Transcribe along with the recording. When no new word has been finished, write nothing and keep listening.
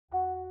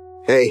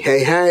Hey,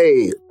 hey,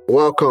 hey!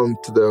 Welcome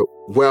to the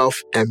Wealth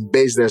and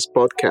Business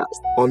Podcast.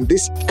 On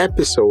this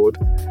episode,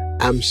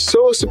 I'm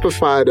so super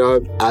fired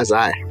up as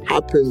I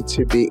happen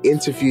to be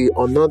interviewing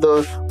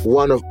another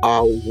one of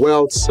our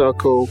Wealth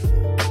Circle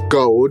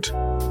Gold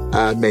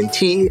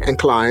mentee and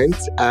client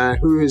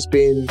who has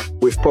been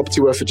with Property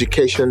Wealth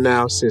Education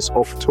now since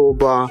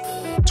October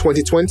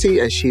 2020,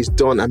 and she's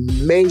done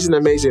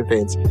amazing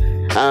things.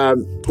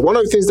 One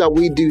of the things that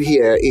we do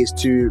here is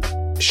to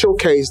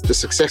showcase the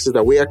successes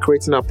that we are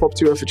creating at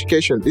Property Wealth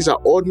Education. These are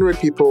ordinary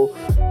people,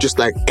 just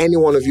like any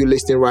one of you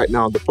listening right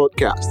now on the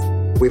podcast.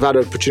 We've had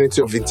an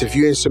opportunity of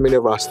interviewing so many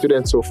of our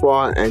students so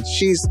far, and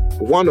she's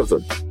one of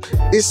them.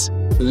 This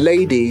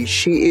lady,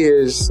 she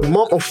is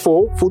mom of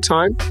 4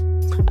 full-time,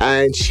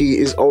 and she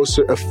is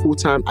also a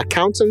full-time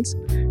accountant,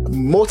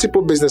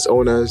 multiple business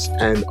owners,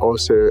 and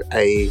also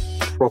a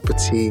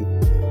property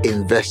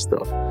investor.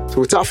 So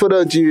without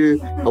further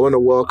ado, I want to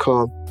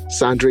welcome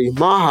Sandrine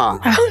Maha.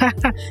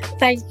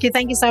 Thank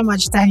you so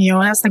much,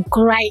 Daniel. That's a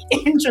great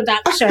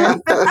introduction.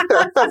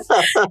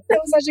 That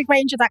was such a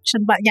great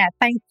introduction. But yeah,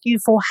 thank you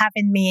for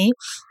having me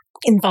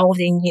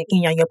involved in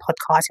your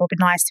podcast. It would be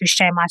nice to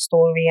share my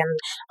story, and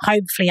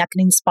hopefully I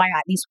can inspire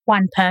at least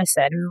one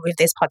person with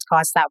this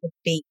podcast. That would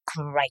be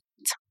great.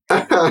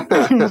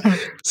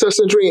 So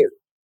Sandrine,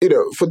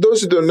 for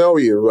those who don't know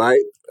you,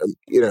 right,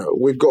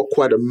 we've got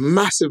quite a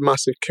massive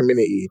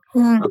community,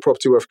 a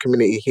property wealth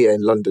community here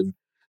in London.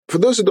 For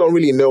those who don't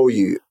really know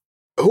you,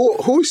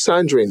 who is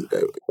Sandrine?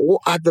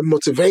 What are the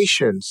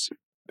motivations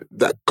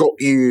that got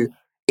you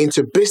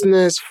into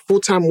business,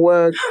 full-time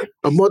work,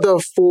 a mother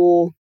of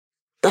 4?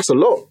 That's a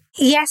lot.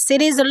 Yes,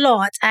 it is a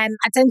lot. And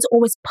I tend to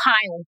always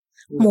pile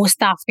more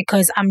stuff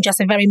because I'm just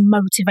a very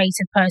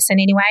motivated person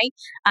anyway.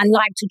 I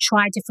like to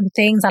try different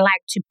things. I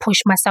like to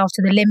push myself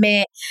to the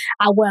limit.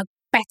 I work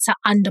better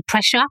under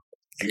pressure.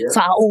 Yeah.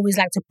 So I always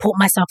like to put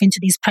myself into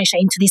this pressure,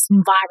 into this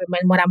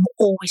environment when I'm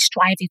always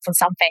striving for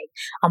something.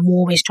 I'm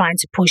always trying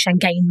to push and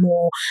gain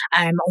more.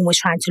 I'm always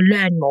trying to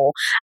learn more.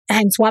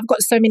 And so I've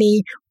got so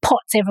many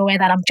pots everywhere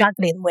that I'm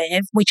juggling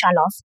with, which I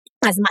love.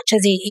 As much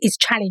as it is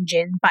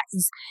challenging, but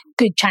it's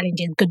good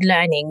challenges, good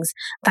learnings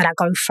that I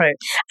go through.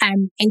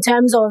 In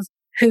terms of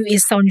who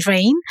is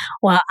Sandrine?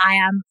 Well, I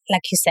am,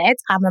 like you said,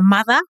 I'm a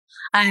mother.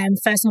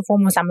 First and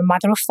foremost, I'm a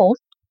mother of 4.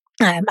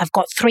 I've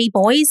got 3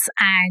 boys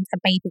and a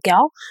baby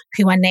girl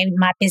who I named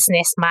my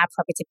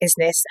property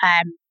business,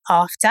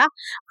 after.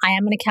 I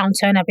am an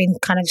accountant. I've been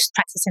kind of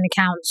practicing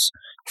accounts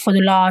for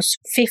the last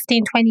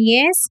 15, 20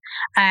 years.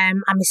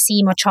 I'm a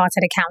senior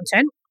chartered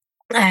accountant.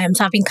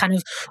 So I've been kind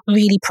of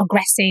really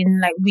progressing,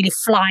 like really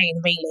flying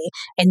really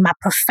in my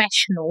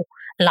professional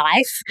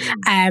life.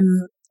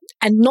 And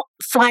not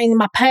flying in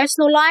my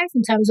personal life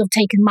in terms of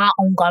taking my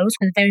own goals,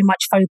 but very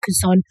much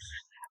focused on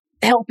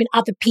helping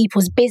other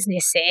people's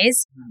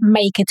businesses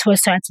make it to a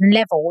certain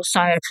level.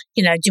 So,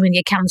 doing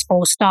the accounts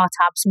for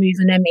startups,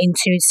 moving them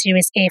into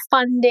Series A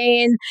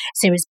funding,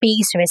 Series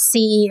B, Series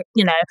C,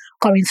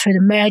 going through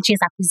the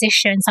mergers,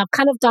 acquisitions. I've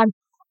kind of done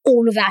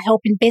all of that,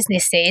 helping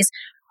businesses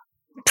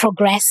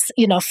progress,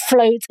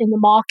 float in the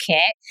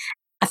market.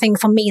 I think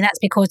for me, that's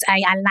because I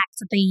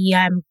lacked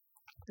the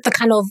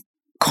kind of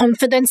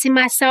confidence in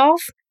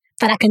myself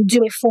that I can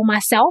do it for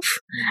myself.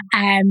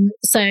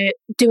 So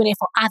doing it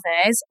for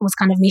others was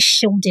kind of me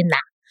shielding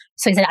that.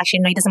 So he said,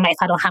 actually, no, it doesn't matter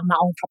if I don't have my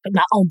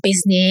own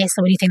business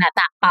or anything like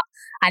that, but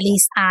at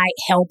least I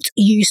helped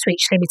you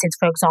Switch Limited,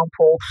 for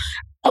example,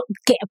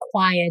 get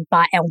acquired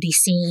by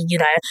LDC,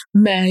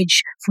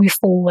 merge through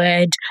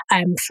Forward,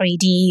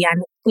 3D,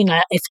 and,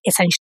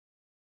 essentially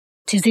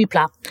to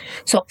Zoopla.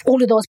 So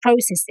all of those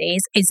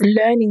processes is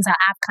learnings that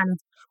I've kind of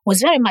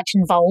was very much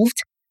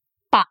involved,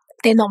 but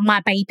they're not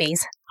my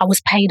babies. I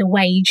was paid a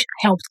wage,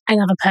 helped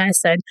another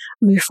person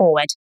move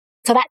forward.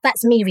 So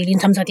that's me really in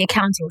terms of the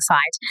accounting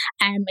side.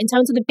 In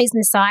terms of the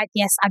business side,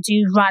 yes, I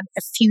do run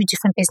a few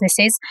different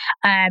businesses.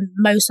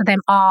 Most of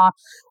them are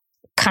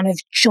kind of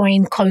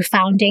joint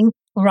co-founding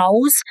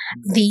roles.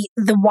 The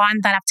one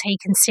that I've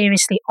taken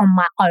seriously on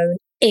my own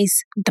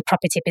is the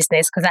property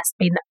business, because that's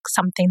been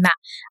something that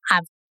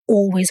I've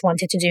always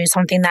wanted to do,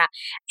 something that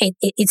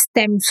it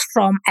stems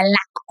from a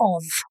lack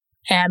of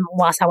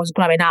whilst I was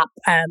growing up,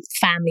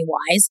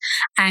 family-wise,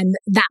 and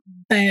that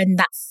burn,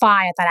 that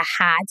fire that I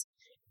had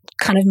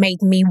kind of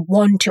made me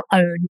want to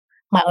own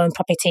my own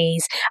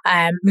properties.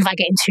 If I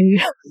get into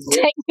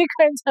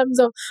technical in terms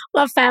of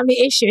my family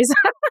issues,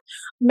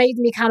 made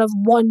me kind of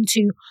want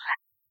to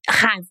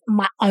have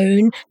my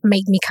own,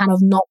 made me kind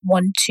of not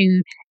want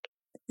to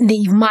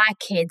leave my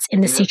kids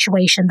in the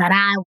situation that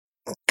I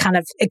kind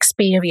of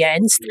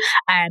experienced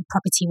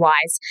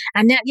property-wise.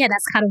 And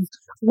that's kind of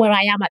where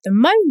I am at the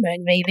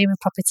moment, really, with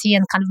property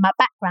and kind of my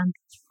background.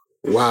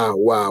 Wow.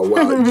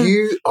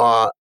 You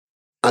are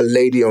a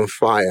lady on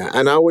fire.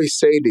 And I always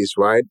say this,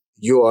 right?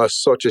 You are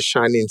such a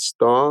shining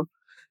star.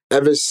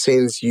 Ever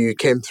since you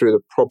came through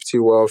the property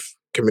wealth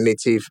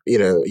community,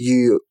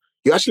 you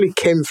actually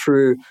came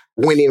through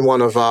winning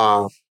one of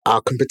our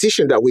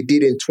competition that we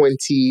did in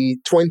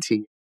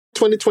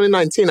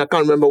 2019. I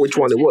can't remember which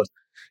one it was.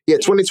 Yeah,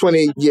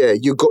 2020. Yeah,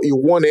 you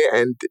won it,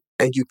 and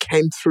and you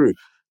came through.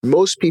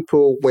 Most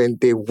people, when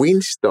they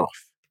win stuff,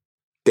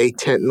 they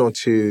tend not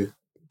to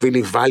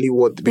really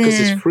value because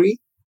it's free.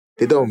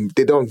 They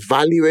don't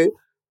value it.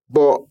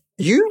 But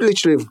you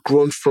literally have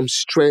grown from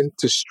strength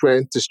to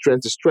strength to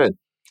strength to strength.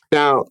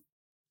 Now,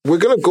 we're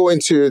going to go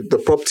into the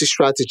property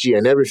strategy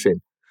and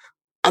everything.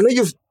 I know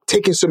you've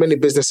taken so many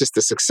businesses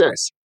to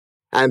success,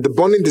 and the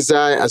burning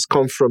desire has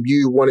come from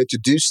you wanting to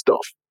do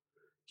stuff,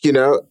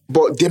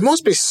 but there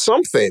must be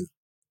something,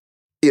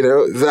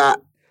 that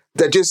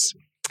just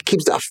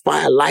keeps that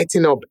fire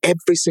lighting up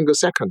every single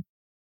second.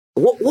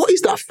 What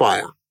is that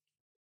fire?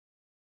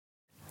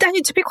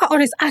 Daniel, to be quite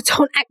honest, I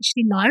don't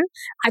actually know.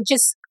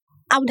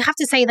 I would have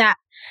to say that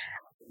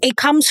it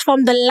comes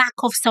from the lack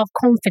of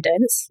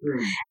self-confidence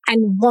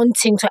and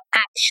wanting to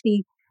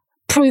actually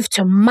prove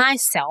to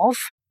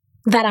myself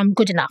that I'm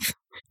good enough.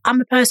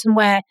 I'm a person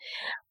where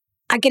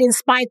I get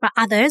inspired by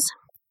others,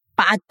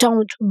 but I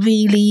don't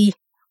really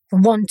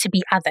want to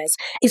be others.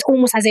 It's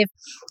almost as if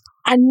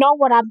I know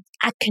what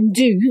I can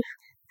do,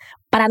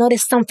 but I know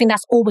there's something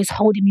that's always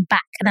holding me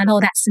back. And I know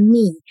that's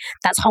me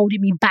that's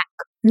holding me back.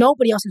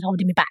 Nobody else is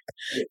holding me back.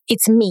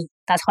 It's me.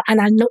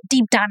 And I know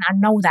deep down, I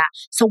know that.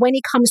 So when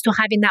it comes to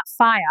having that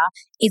fire,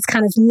 it's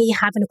kind of me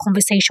having a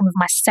conversation with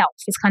myself.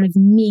 It's kind of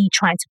me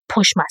trying to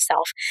push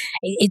myself.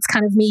 It's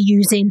kind of me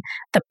using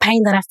the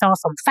pain that I felt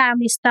from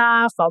family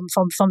stuff,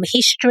 from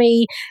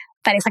history,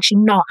 that it's actually,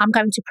 no, I'm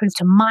going to prove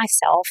to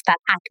myself that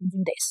I can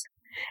do this.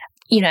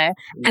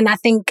 And I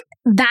think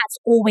that's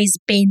always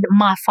been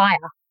my fire.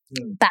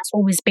 That's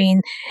always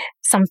been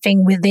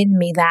something within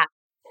me that,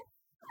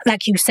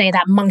 like you say,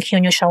 that monkey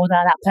on your shoulder,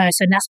 that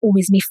person, that's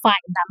always me fighting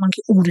that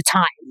monkey all the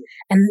time.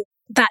 And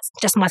that's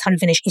just my time to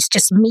finish. It's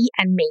just me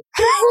and me.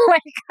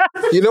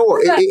 You know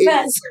what?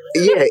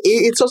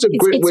 It's such a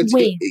great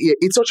way.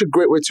 It's such a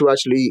great way to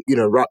actually,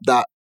 wrap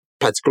that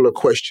particular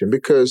question,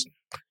 because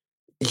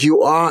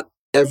you are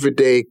every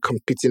day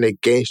competing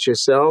against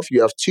yourself.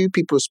 You have two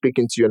people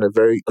speaking to you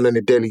on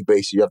a daily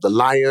basis. You have the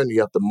lion, you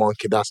have the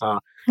monkey. That's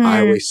how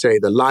I always say.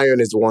 The lion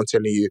is the one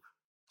telling you,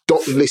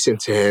 don't listen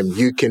to him.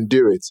 You can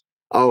do it.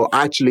 Oh,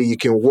 actually, you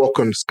can walk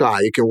on the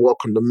sky. You can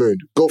walk on the moon.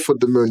 Go for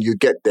the moon. You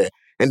get there.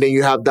 And then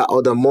you have that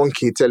other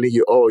monkey telling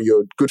you, oh,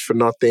 you're good for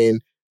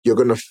nothing. You're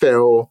going to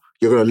fail.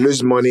 You're going to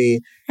lose money.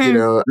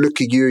 Look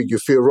at you. You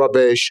feel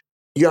rubbish.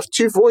 You have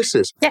two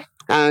voices. Yeah.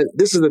 And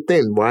this is the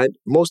thing, right?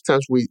 Most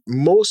times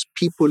most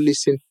people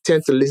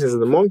tend to listen to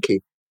the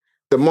monkey.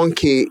 The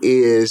monkey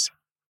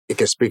it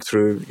can speak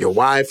through your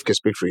wife, can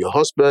speak through your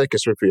husband, can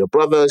speak through your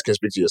brothers, can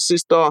speak to your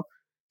sister,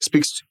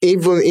 speaks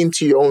even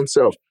into your own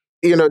self.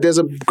 There's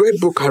a great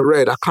book I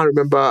read. I can't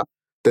remember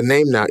the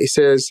name now. It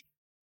says,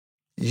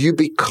 you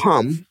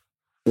become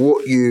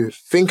what you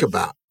think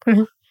about.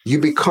 Mm-hmm. You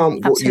become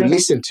what you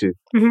listen to.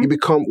 Mm-hmm. You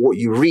become what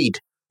you read.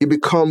 You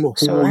become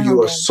who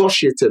you're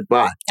associated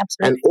by.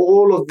 Absolutely. And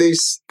all of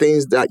these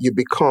things that you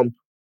become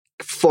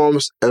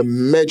forms a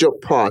major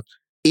part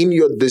in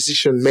your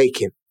decision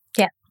making.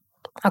 Yeah,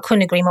 I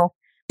couldn't agree more.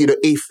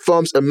 It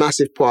forms a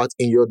massive part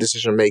in your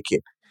decision making.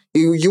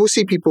 You will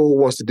see people who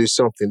wants to do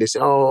something. They say,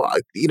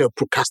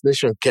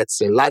 procrastination gets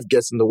in. Life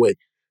gets in the way.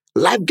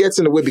 Life gets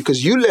in the way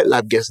because you let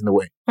life get in the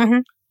way.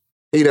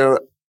 Mm-hmm.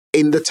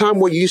 In the time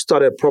when you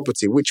started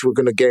property, which we're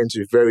going to get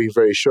into very,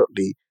 very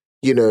shortly,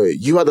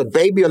 you had a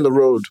baby on the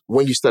road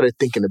when you started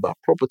thinking about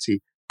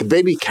property. The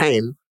baby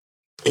came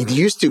and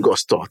you still got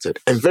started.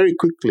 And very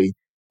quickly,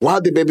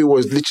 while the baby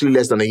was literally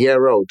less than a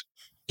year old,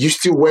 you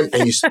still went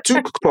and you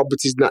took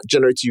properties that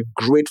generate you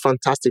great,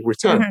 fantastic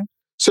return. Mm-hmm.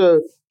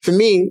 So for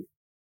me,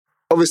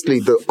 obviously,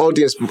 the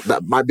audience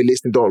that might be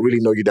listening don't really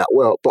know you that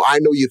well, but I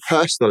know you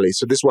personally.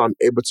 So this is why I'm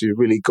able to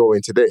really go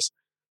into this.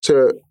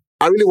 So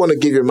I really want to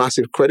give you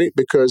massive credit,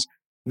 because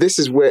this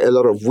is where a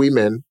lot of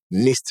women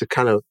need to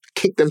kind of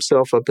kick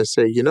themselves up and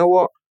say, you know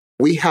what?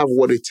 We have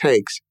what it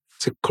takes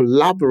to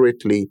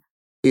collaboratively,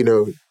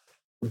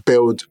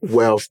 build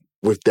wealth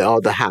with the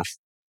other half.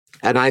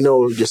 And I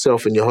know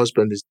yourself and your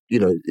husband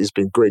has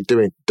been great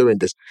doing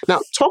this.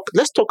 Now,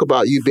 let's talk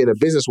about you being a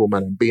businesswoman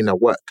and being at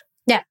work.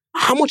 Yeah.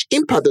 How much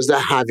impact does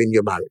that have in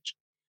your marriage?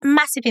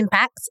 Massive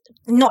impact,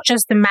 not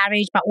just the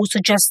marriage, but also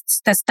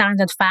just the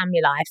standard family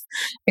life.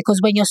 Because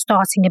when you're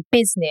starting a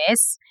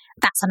business,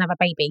 that's another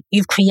baby.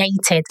 You've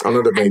created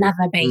another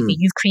baby.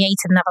 You've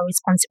created another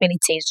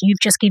responsibilities. You've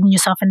just given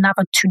yourself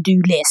another to-do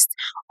list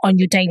on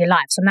your daily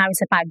life. So now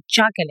it's about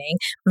juggling,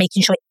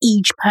 making sure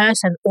each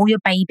person, all your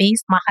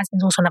babies, my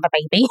husband's also another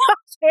baby.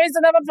 There is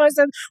another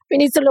person we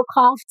need to look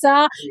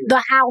after.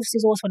 The house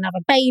is also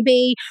another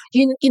baby.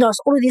 So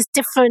all of these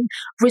different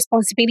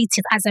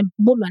responsibilities as a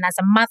woman, as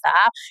a mother,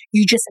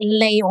 you just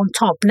lay on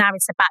top. Now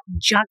it's about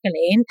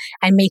juggling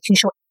and making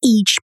sure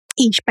each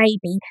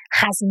baby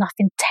has enough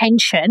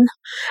intention,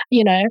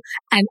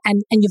 and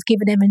you've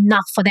given them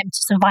enough for them to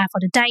survive for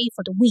the day,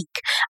 for the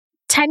week.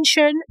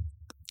 Tension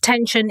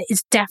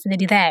is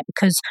definitely there,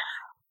 because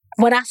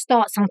when I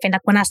start something,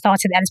 like when I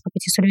started Ellis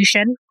Property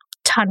Solution,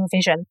 tunnel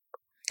vision.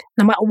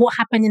 No matter what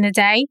happened in the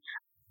day,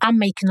 I'm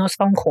making those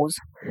phone calls.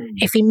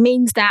 If it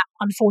means that,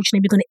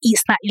 unfortunately, we're going to eat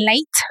slightly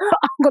late,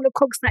 I'm going to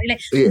cook slightly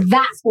late,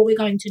 that's what we're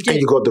going to do. And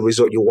you got the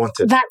result you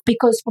wanted. That,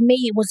 because for me,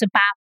 it was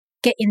about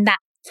getting that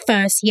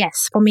first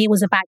yes. For me, it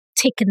was about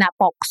ticking that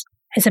box.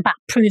 It's about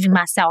proving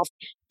myself.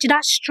 Did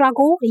I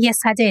struggle? Yes,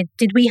 I did.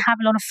 Did we have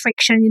a lot of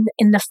friction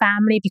in the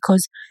family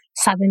because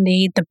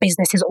suddenly the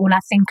business is all I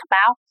think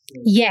about?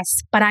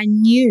 Yes, but I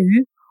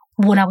knew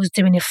what I was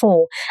doing it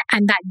for.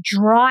 And that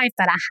drive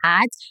that I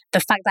had, the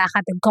fact that I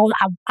had the goal,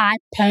 I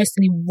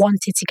personally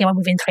wanted to get on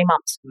within 3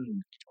 months.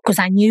 Because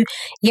I knew,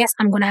 yes,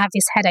 I'm going to have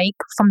this headache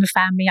from the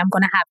family. I'm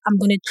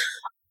going to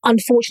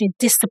unfortunately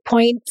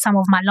disappoint some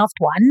of my loved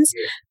ones,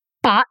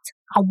 but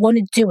I want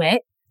to do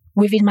it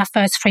within my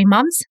first 3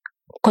 months,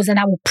 because then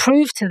I will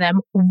prove to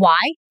them why,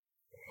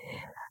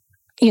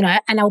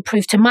 and I will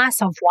prove to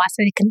myself why,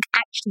 so they can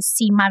actually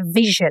see my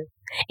vision.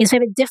 It's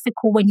very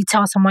difficult when you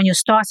tell someone you're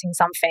starting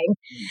something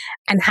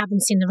and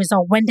haven't seen the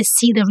result. When they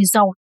see the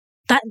result,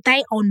 that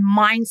their own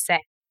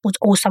mindset would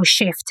also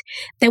shift.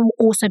 They will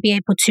also be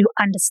able to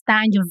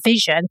understand your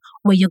vision,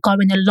 where you're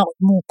going a lot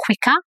more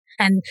quicker,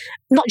 and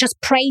not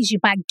just praise you,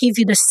 but give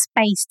you the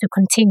space to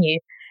continue.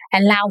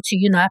 Allow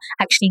to,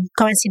 actually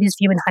go and see this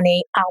viewing,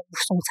 honey. I will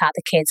sort out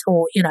the kids,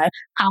 or,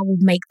 I will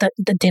make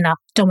the dinner.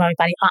 Don't worry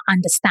about it. I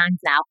understand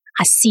now.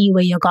 I see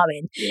where you're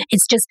going.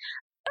 It's just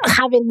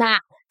having that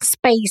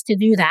space to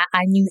do that.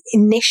 I knew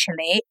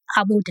initially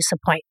I will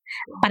disappoint,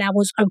 but I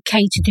was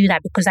okay to do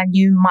that because I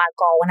knew my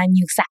goal and I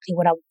knew exactly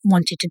what I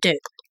wanted to do.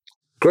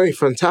 Great,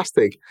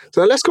 fantastic.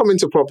 So let's come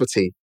into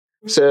property.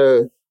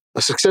 So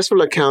a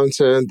successful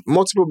accountant,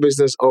 multiple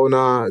business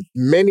owner,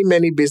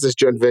 many business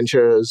joint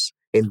ventures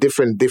in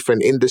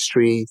different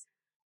industries,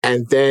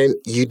 and then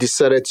you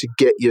decided to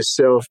get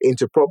yourself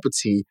into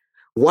property.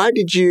 Why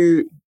did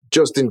you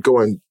just didn't go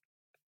and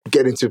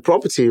get into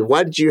property?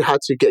 Why did you have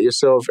to get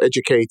yourself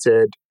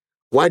educated?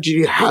 Why did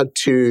you have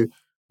to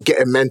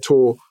get a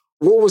mentor?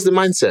 What was the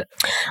mindset?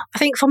 I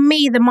think for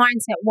me, the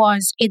mindset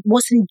was, it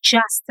wasn't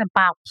just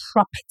about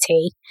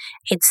property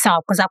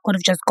itself, because I could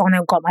have just gone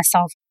and got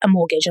myself a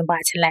mortgage and buy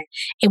to let.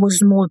 It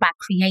was more about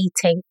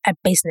creating a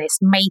business,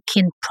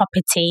 making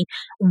property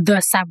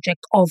the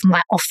subject of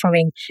my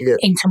offering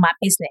into my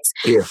business.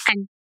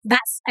 And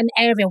that's an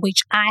area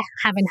which I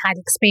haven't had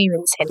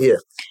experience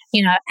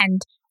in,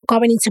 and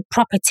going into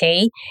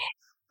property,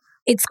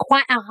 it's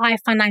quite a high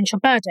financial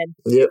burden,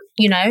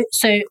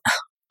 so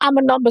I'm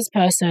a numbers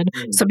person.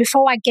 So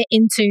before I get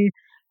into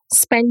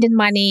spending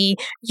money,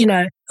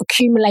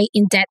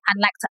 accumulating debt, I'd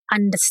like to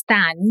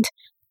understand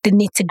the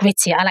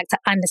nitty-gritty. I like to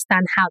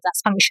understand how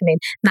that's functioning.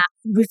 Now,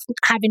 with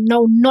having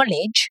no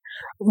knowledge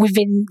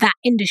within that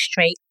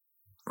industry,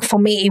 for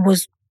me, it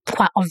was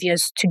quite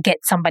obvious to get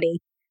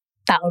somebody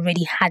that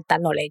already had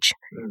that knowledge,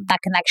 that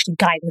can actually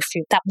guide me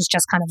through. That was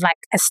just kind of like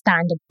a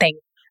standard thing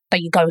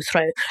that you go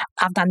through.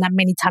 I've done that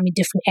many times in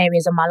different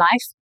areas of my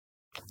life.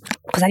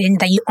 Because at the end of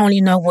the day, you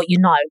only know what you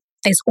know.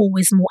 There's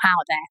always more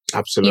out there.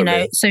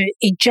 Absolutely. So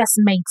it just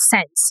made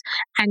sense.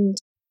 And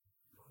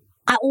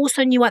I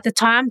also knew at the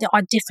time there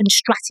are different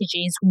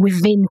strategies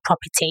within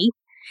property,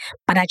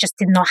 but I just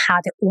didn't know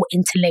how they all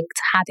interlinked,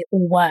 how they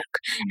all work.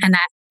 And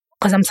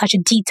because I'm such a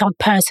detailed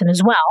person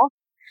as well,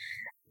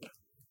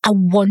 I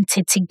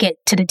wanted to get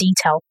to the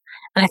detail.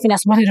 And I think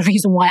that's one of the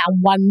reasons why I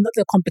won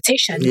the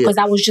competition, because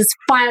I was just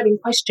firing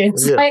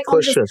questions.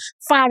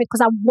 Firing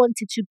because I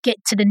wanted to get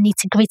to the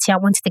nitty-gritty. I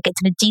wanted to get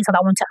to the detail.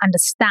 I wanted to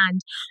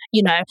understand,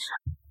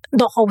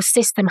 the whole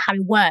system, how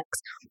it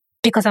works.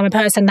 Because I'm a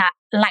person that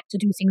like to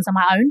do things on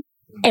my own.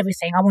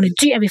 Everything. I want to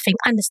do everything,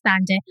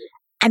 understand it,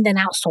 and then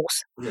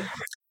outsource.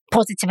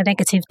 Positive and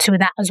negative to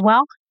that as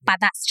well. But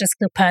that's just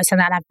the person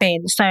that I've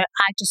been. So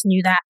I just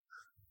knew that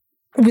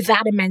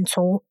without a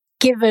mentor,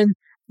 given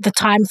the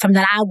time frame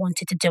that I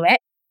wanted to do it,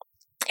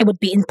 it would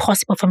be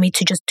impossible for me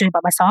to just do it by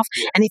myself.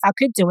 And if I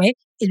could do it,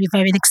 it'd be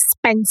very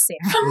expensive.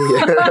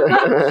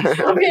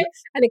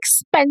 An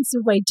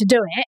expensive way to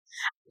do it.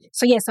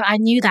 So so I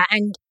knew that.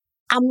 And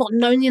I'm not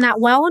known in that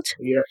world.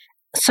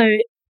 So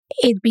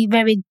it'd be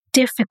very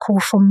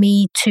difficult for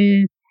me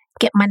to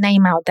get my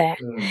name out there.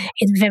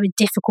 It's very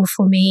difficult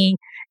for me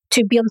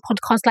to be on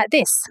podcasts like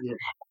this.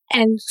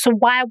 And so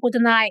why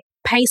wouldn't I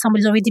pay someone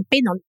who's already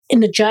been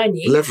in the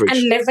journey and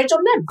leverage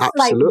on them?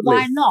 Absolutely. Like,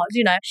 why not?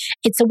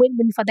 It's a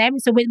win-win for them.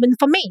 It's a win-win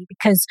for me,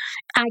 because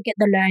I get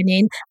the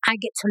learning. I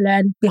get to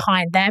learn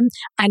behind them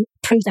and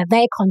prove that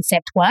their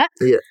concept works.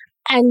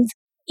 And,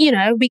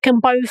 we can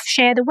both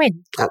share the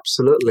win.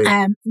 Absolutely.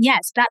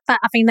 Yes, that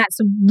I think that's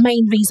the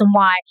main reason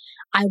why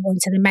I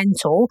wanted a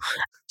mentor.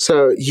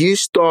 So you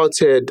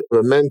started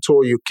a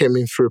mentor. You came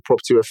in through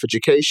Property Wealth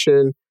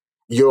Education.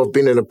 You've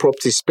been in the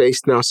property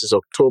space now since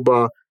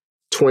October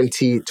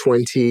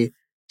 2020.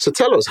 So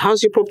tell us,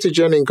 how's your property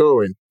journey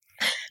going?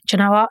 Do you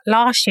know what?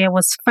 Last year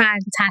was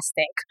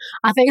fantastic.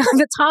 I think at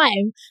the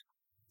time,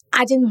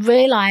 I didn't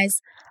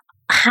realize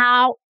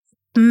how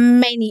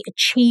many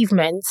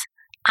achievements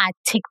I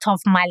ticked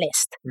off my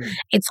list.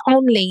 It's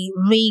only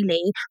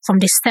really from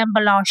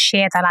December last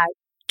year that I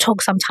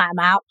took some time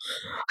out,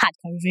 had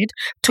COVID,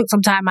 took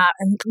some time out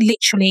and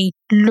literally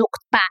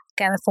looked back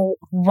and I thought,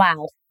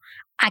 wow,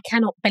 I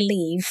cannot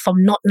believe from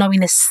not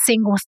knowing a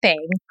single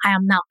thing, I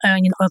am now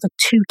earning over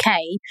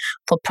 2K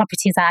for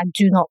properties that I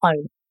do not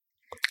own.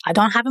 I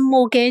don't have a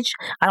mortgage.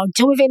 I don't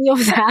deal with any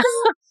of that.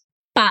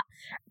 But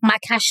my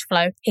cash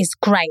flow is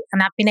great.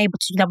 And I've been able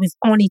to do that with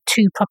only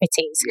 2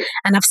 properties.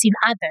 And I've seen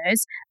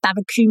others that have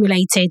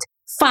accumulated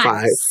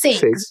 5,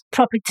 6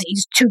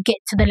 properties to get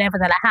to the level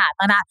that I have.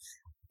 And I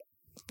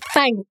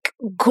thank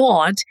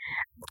God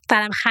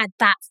that I've had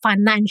that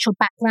financial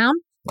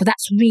background, because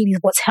that's really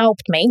what's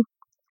helped me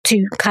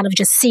to kind of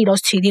just see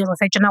those 2 deals and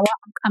say, do you know what,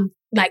 I'm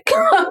like,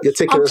 You're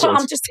taking this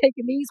I'm just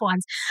taking these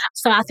ones.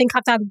 So I think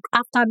I've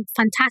done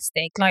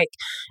fantastic. Like,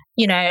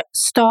 you know,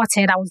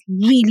 started, I was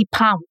really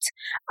pumped.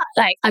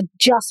 Like, I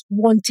just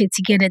wanted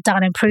to get it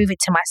done and prove it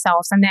to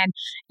myself. And then,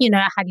 you know,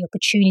 I had the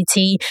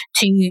opportunity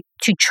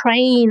to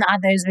train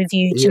others with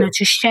you, you know,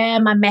 to share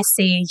my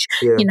message,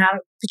 you know,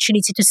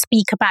 opportunity to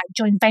speak about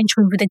joint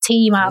venturing with the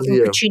team. I had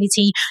the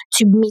opportunity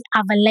to meet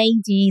other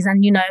ladies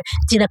and, you know,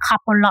 did a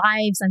couple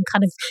lives and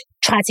kind of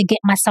try to get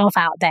myself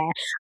out there.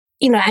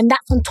 You know, and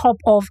that's on top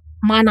of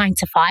my 9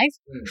 to 5,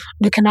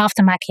 looking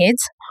after my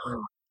kids,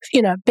 you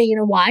know, being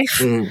a wife,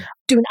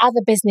 doing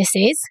other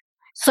businesses.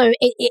 So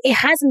it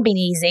hasn't been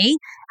easy.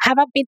 Have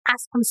I been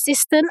as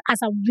consistent as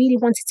I really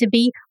wanted to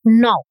be?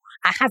 No,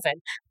 I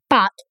haven't.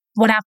 But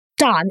what I've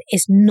done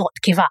is not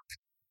give up.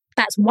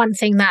 That's one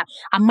thing that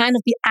I might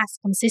not be as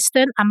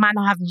consistent. I might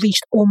not have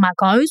reached all my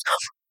goals,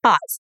 but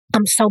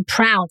I'm so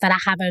proud that I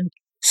haven't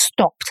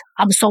stopped.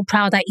 I'm so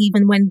proud that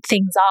even when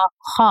things are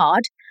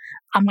hard,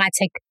 I might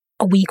take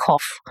a week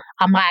off.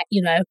 I might,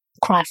 you know,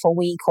 cry for a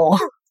week or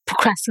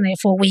procrastinate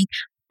for a week,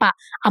 but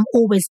I'm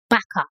always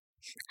back up.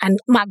 And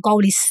my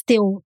goal is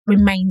still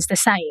remains the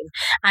same.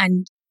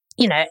 And,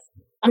 you know,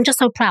 I'm just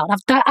so proud.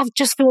 I've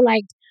just feel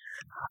like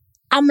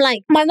I'm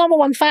like my number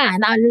one fan.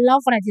 I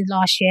love what I did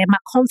last year. My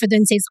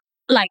confidence is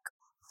like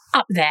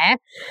up there.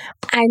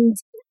 And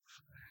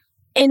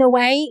in a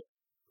way,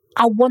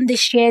 I want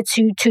this year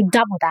to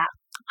double that.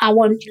 I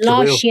want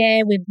last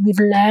year we've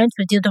learned,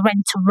 we did the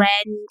rent to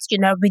rent, you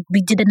know,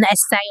 we did an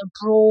essay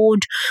abroad,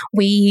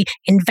 we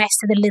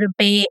invested a little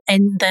bit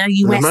in the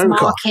US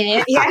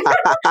market. Yeah.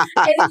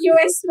 In the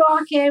US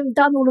market, we've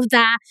done all of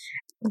that.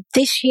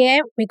 This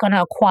year we're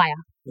gonna acquire.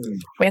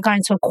 We're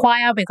going to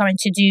acquire, we're going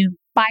to do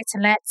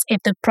buy-to-lets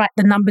if the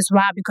numbers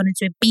right, we're gonna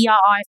do a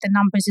BRI if the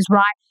numbers is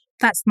right.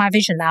 That's my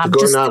vision now.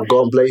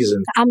 Going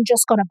blazing. I'm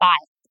just gonna buy.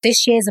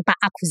 This year is about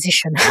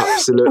acquisition.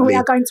 Absolutely. We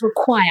are going to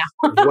acquire.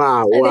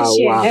 Wow.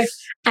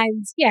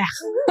 And yeah.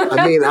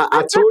 I mean,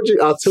 I told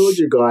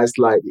you guys,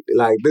 like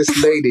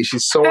this lady,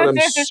 she's someone I'm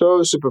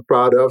so super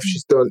proud of.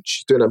 She's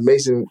doing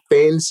amazing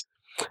things.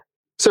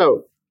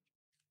 So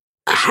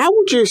how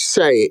would you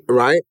say,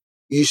 right,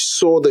 you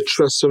saw the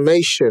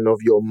transformation of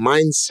your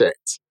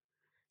mindset?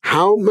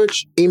 How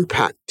much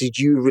impact did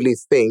you really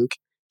think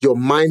your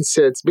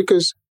mindset,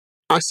 because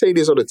I say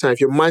this all the time,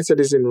 if your mindset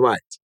isn't right,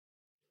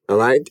 all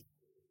right,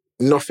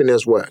 nothing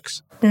else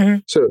works.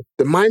 So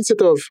the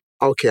mindset of,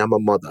 okay, I'm a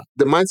mother.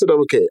 The mindset of,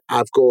 okay,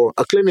 I've got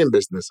a cleaning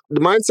business. The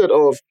mindset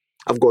of,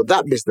 I've got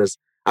that business.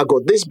 I've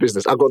got this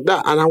business. I've got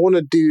that. And I want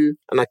to do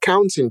an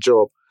accounting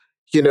job.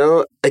 You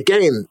know,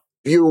 again,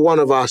 you're one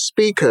of our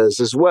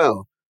speakers as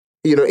well.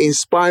 You know,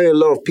 inspiring a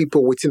lot of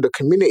people within the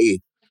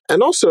community.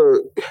 And also,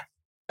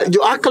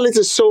 your accolades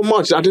are so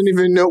much, I don't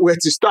even know where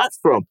to start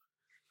from.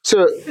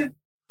 So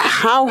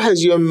how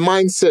has your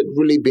mindset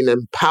really been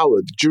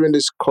empowered during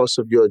this course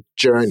of your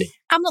journey?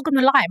 I'm not going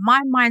to lie.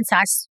 My mindset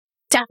has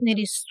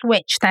definitely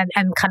switched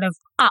and kind of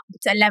up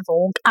to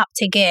level, up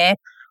to gear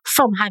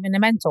from having a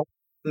mentor.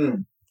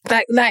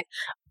 Like,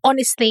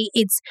 honestly,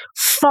 it's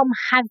from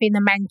having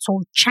a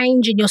mentor,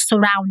 changing your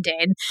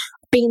surrounding,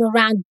 being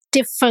around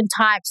different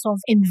types of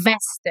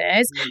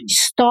investors,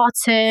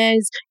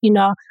 starters, you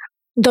know,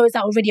 those that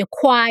are already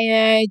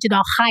acquired, you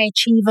know, high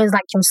achievers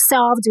like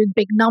yourself doing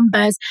big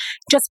numbers,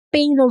 just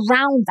being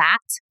around that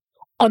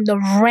on the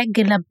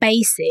regular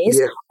basis,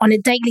 on a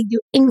daily, you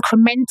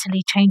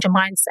incrementally change your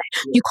mindset.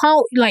 You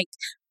can't, like,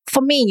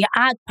 for me,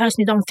 I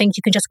personally don't think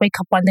you can just wake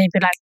up one day and be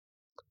like,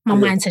 my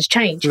mindset's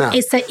changed. No.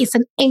 It's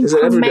an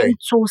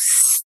incremental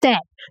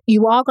step.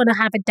 You are going to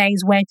have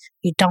days where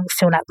you don't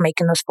feel like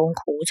making those phone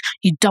calls.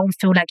 You don't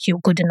feel like you're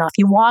good enough.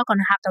 You are going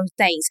to have those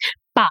days.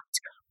 But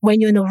when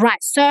you're in the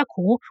right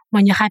circle,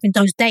 when you're having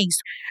those days,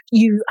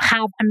 you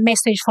have a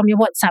message from your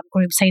WhatsApp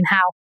group saying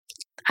how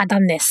I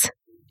done this.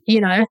 You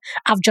know,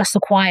 I've just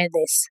acquired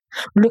this.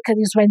 Look at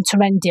this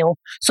rent-to-rent deal.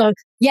 So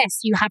yes,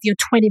 you have your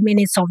 20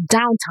 minutes of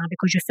downtime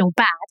because you feel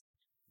bad.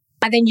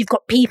 But then you've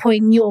got people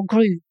in your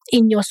group,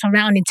 in your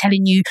surrounding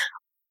telling you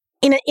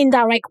in an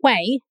indirect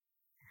way,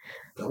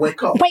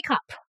 wake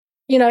up.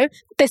 You know,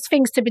 there's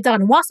things to be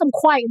done. Whilst I'm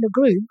quiet in the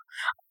group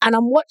and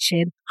I'm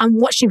watching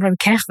very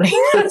carefully. So,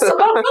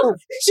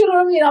 you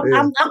know what I mean?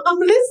 I'm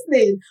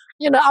listening.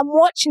 You know, I'm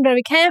watching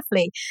very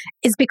carefully.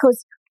 It's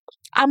because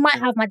I might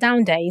have my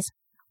down days,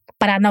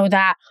 but I know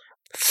that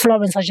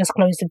Florence has just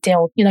closed the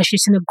deal. You know,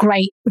 she's in a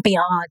great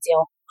BR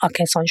deal.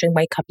 okay, Sandrine,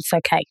 wake up, it's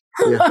okay.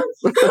 Yeah.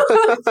 Do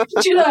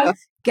you know,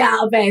 get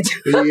out of bed.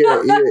 Yeah.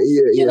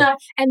 You know,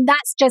 and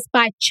that's just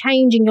by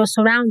changing your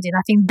surrounding.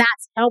 I think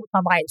that's helped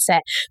my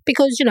mindset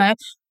because, you know,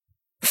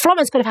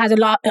 Florence could have had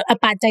a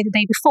bad day the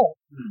day before.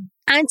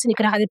 Anthony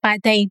could have had a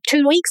bad day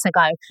 2 weeks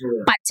ago.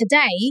 Yeah. But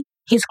today,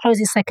 he's closed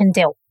his second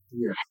deal.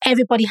 Yeah.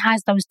 Everybody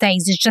has those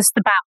days. It's just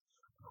about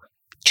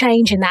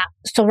changing that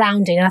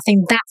surrounding. And I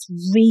think that's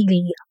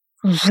really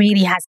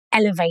has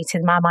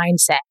elevated my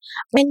mindset.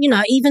 And, you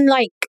know, even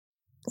like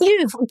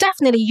you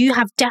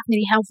have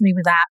definitely helped me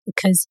with that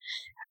because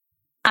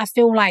I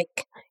feel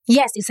like,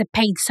 yes, it's a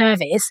paid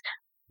service,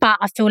 but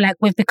I feel like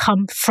we've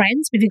become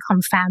friends, we've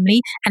become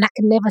family, and I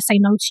can never say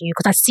no to you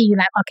because I see you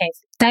like, okay,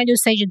 if Daniel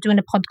says you're doing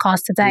a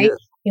podcast today,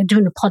 you're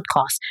doing a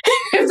podcast.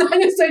 If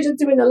Daniel says you're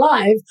doing a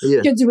live,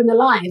 you're doing a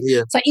live.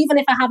 Yeah. So even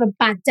if I have a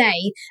bad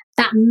day,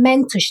 that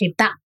mentorship,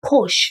 that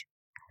push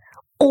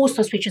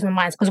also switches my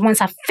mind because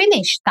once I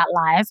finish that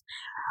live,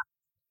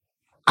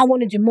 I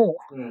want to do more.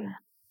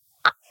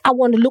 I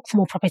want to look for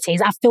more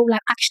properties. I feel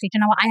like, actually, do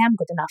you know what? I am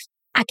good enough.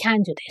 I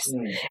can do this.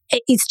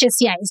 It's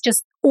just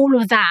all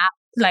of that,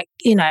 like,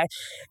 you know,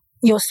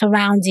 your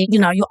surrounding, you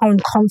know, your own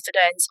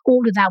confidence,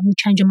 all of that will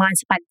change your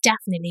mindset. But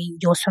definitely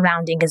your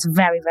surrounding is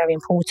very, very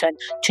important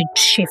to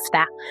shift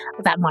that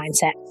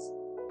mindset.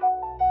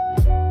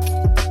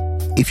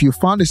 If you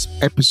found this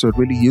episode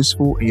really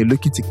useful and you're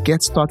looking to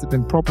get started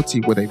in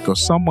property, whether you've got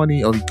some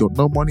money or you've got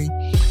no money,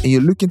 and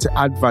you're looking to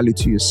add value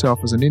to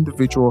yourself as an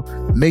individual,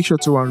 make sure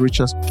to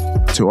reach us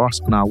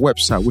on our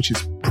website, which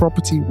is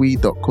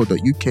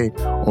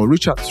propertywe.co.uk, or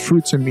reach out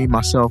through to me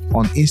myself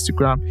on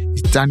Instagram.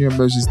 It's Daniel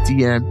Moses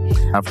DM.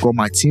 I've got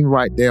my team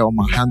right there on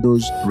my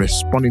handles,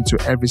 responding to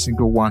every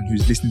single one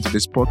who's listening to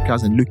this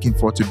podcast and looking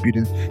forward to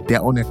building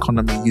their own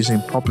economy using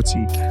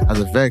property as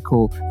a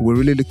vehicle. We're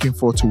really looking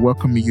forward to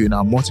welcoming you in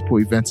our multiple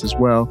events as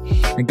well.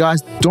 And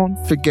guys, don't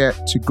forget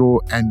to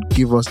go and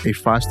give us a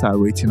 5-star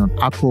rating on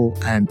Apple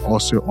and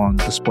also on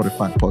the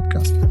Spotify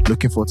podcast.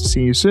 Looking forward to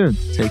seeing you soon.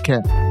 Take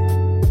care.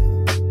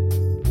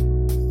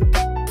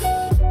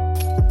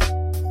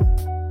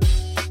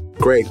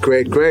 Great.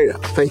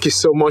 Thank you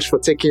so much for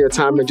taking your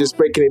time and just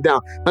breaking it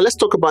down. Now let's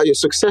talk about your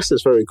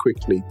successes very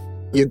quickly.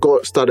 You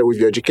got started with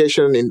your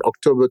education in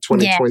October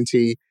 2020.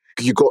 Yeah.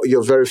 You got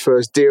your very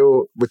first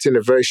deal within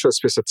a very short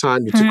space of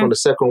time. You took on the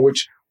second,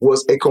 which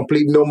was a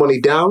complete no money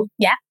down.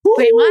 Yeah,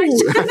 pretty much.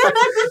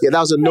 Yeah, that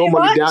was a no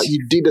money down.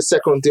 You did the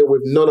second deal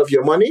with none of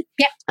your money.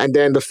 Yeah. And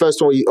then the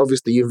first one, you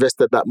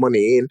invested that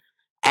money in.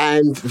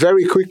 And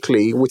very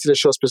quickly, within a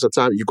short space of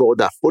time, you got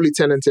that fully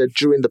tenanted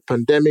during the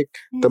pandemic,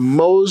 the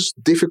most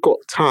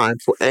difficult time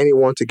for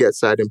anyone to get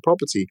started in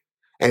property.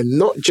 And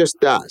not just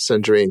that,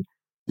 Sandrine,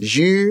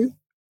 you,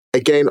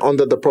 again,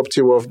 under the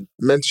Property Wealth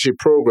Mentorship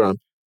Program,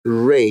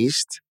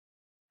 raised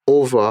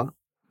over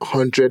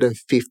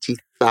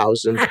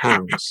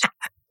 £150,000.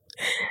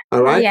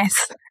 All right? Yes.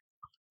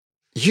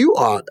 You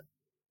are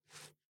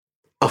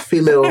a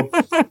female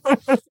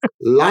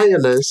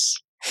lioness,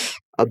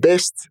 a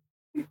beast,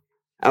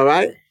 all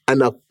right?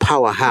 And a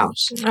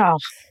powerhouse. Oh.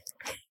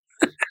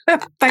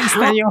 Thanks,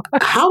 Daniel.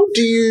 How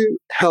do you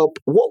help?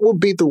 What would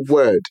be the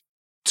word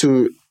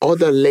to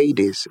other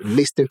ladies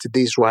listening to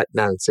this right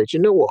now and say, you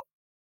know what?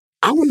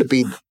 I want to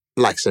be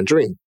like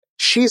Sandrine.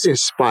 She's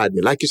inspired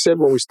me. Like you said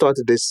when we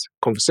started this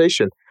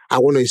conversation, I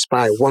want to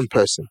inspire one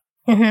person.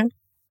 Mm-hmm.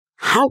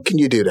 How can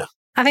you do that?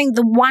 I think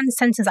the one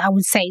sentence I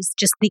would say is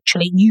just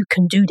literally, you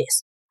can do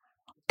this.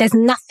 There's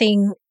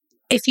nothing,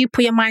 if you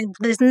put your mind,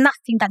 there's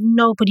nothing that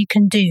nobody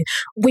can do.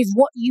 With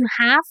what you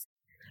have,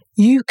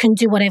 you can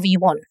do whatever you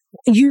want.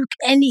 With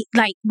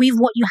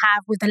what you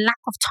have, with the lack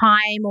of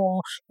time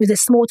or with the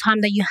small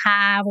time that you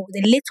have or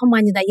the little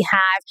money that you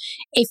have,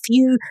 if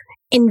you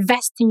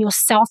invest in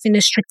yourself in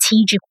a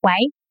strategic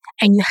way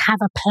and you have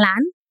a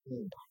plan,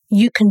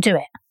 you can do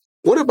it.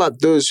 What about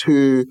those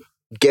who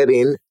get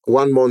in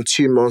 1 month,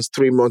 2 months,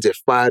 3 months, they're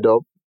fired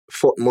up,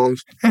 4th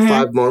month,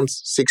 5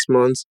 months, 6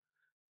 months,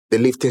 they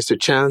leave things to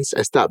chance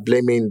and start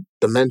blaming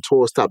the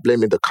mentor, start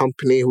blaming the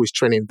company who is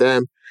training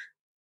them.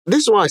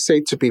 This is why I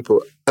say to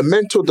people, a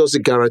mentor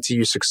doesn't guarantee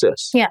you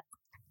success. Yeah.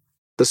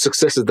 The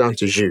success is down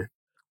to you.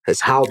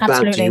 It's how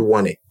bad do you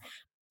want it.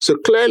 So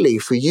clearly,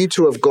 for you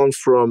to have gone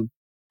from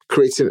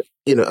creating,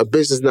 a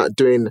business not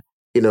doing,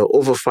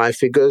 over 5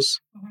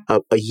 figures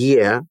a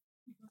year,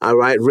 all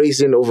right,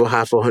 raising over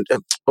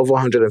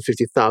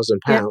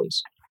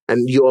 £150,000,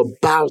 and you're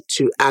about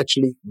to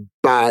actually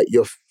buy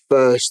your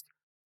first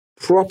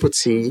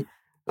property,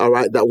 all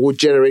right, that will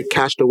generate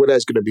cash flow, whether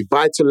it's going to be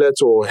buy-to-let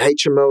or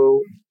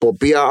HMO or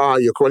BRR.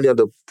 You're currently on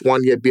the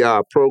 1-year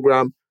BRR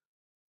program.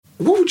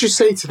 What would you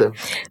say to them?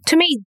 To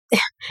me,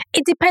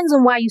 it depends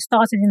on why you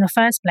started in the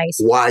first place.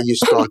 Why you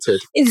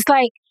started. It's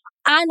like,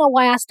 I know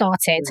why I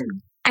started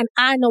and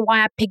I know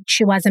why I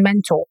picked you as a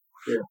mentor.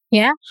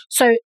 Yeah?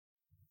 So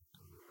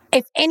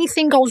if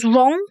anything goes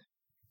wrong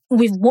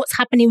with what's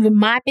happening with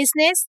my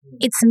business,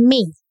 it's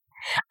me.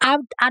 I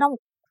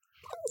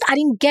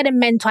didn't get a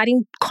mentor. I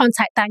didn't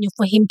contact Daniel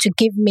for him to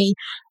give me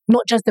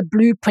not just the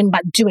blueprint,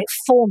 but do it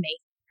for me.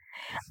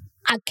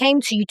 I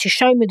came to you to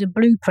show me the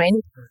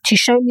blueprint, to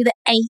show me the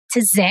A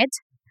to Z,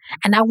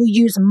 and I will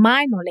use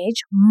my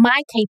knowledge,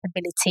 my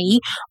capability,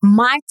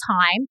 my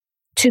time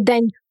to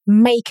then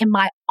make it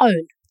my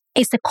own.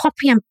 It's a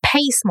copy and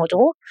paste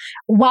model.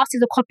 Whilst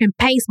it's a copy and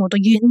paste model,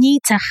 you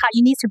need to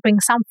bring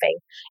something.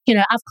 You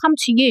know, I've come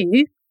to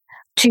you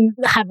to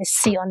have a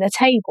seat on the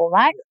table,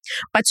 right?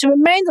 But to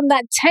remain on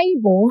that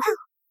table,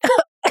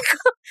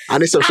 I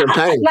need some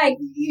champagne. I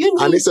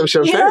need some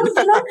champagne. It's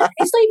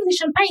not even the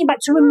champagne, but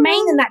to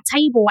remain in that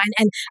table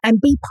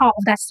and be part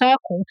of that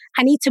circle,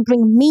 I need to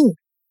bring me.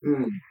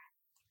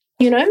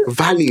 You know?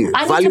 Value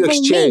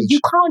exchange. Me. You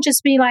can't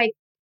just be like,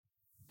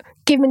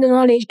 give me the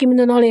knowledge,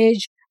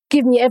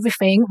 give me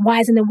everything. Why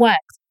hasn't it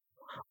worked?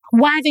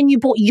 Why haven't you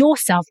bought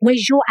yourself?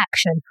 Where's your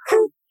action?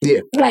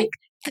 Yeah. Like,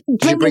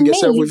 did you bring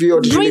yourself with you,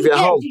 or did you leave it at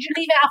home? Did you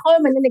leave it at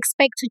home and then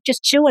expect to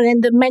just chill and then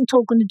the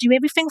mentor going to do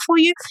everything for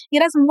you? It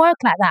doesn't work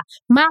like that.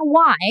 My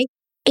why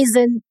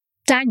isn't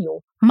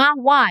Daniel. My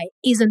why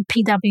isn't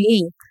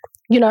PWE.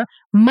 You know,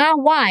 my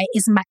why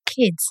is my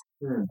kids.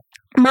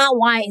 My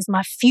why is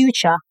my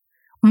future.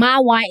 My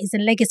why is a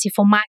legacy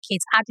for my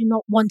kids. I do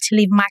not want to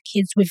leave my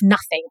kids with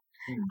nothing.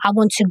 I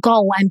want to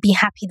go and be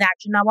happy that,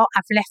 you know what,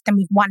 I've left them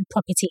with one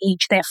property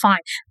each. They're fine.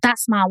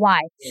 That's my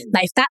why.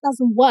 Now, if that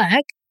doesn't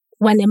work,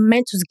 when a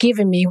mentor's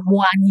giving me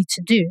what I need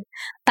to do,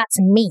 that's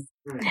me.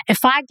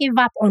 If I give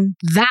up on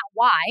that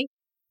why,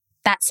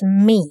 that's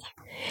me.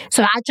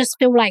 So I just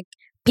feel like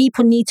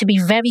people need to be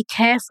very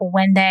careful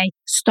when they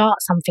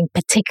start something,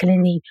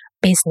 particularly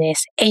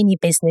business, any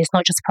business,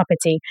 not just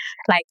property.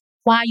 Like,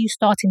 why are you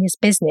starting this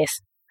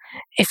business?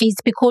 If it's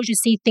because you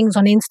see things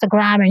on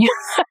Instagram and you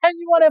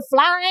want to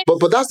fly.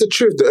 But that's the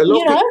truth. A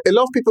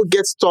lot of people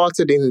get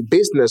started in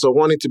business or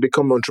wanting to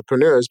become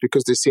entrepreneurs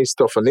because they see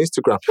stuff on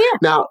Instagram. Yeah.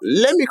 Now,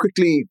 let me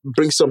quickly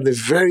bring something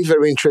very,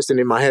 very interesting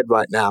in my head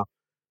right now.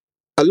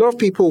 A lot of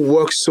people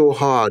work so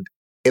hard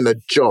in a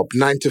job,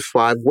 9 to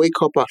 5,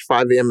 wake up at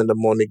 5 a.m. in the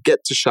morning,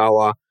 get to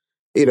shower,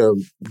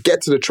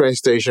 get to the train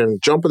station,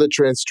 jump on the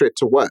train straight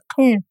to work.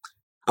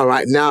 All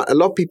right. Now, a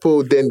lot of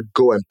people then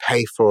go and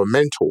pay for a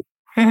mentor.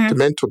 To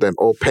mentor them,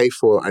 or pay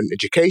for an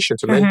education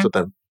to mentor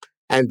them,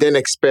 and then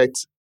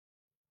expect,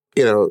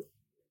 the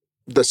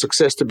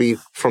success to be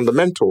from the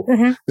mentor.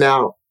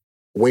 Now,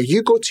 when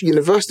you go to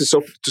university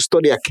to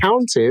study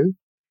accounting,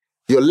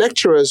 your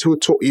lecturers who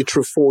taught you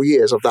through 4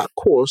 years of that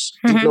course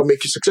did not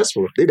make you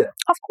successful, did they?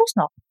 Of course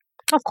not.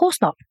 Of course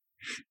not.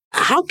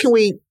 How can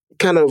we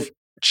kind of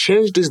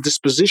change this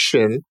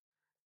disposition?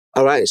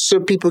 All right, so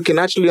people can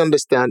actually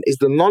understand is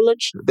the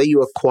knowledge that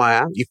you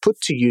acquire, you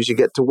put to use, you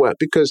get to work.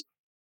 Because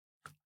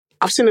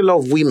I've seen a lot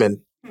of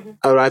women,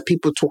 all right,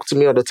 people talk to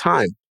me all the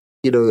time.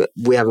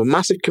 We have a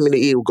massive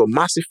community, we've got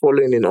massive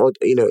following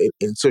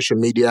in social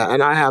media,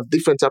 and I have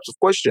different types of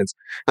questions.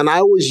 And I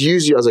always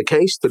use you as a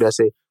case study. I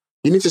say,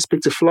 you need to speak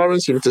to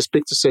Florence, you need to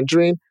speak to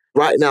Sandrine.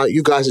 Right now,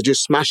 you guys are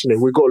just smashing it.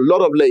 We've got a lot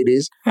of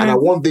ladies, and I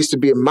want this to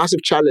be a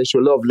massive challenge to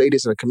a lot of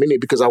ladies in the community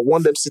because I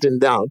want them sitting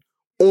down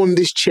on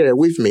this chair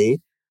with me,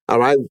 all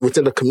right,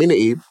 within the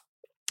community.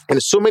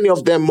 And so many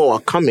of them more are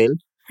coming,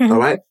 all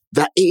right,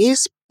 that it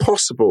is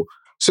possible.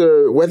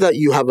 So whether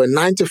you have a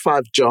 9 to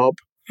 5 job,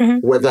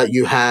 whether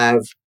you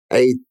have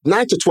a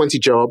 9 to 20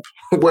 job,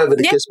 whatever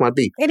the case might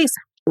be, it is.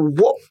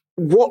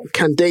 What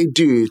can they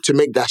do to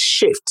make that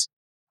shift?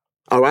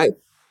 All right,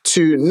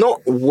 to not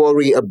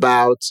worry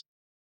about,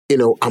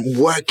 I'm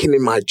working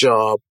in my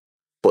job,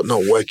 but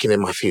not working in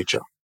my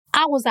future.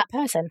 I was that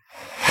person.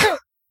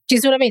 Do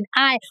you see what I mean?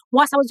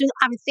 Whilst I was doing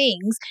other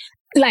things,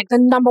 like the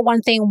number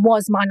one thing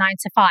was my 9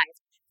 to 5,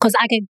 because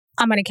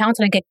I'm an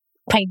accountant and get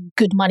paid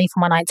good money for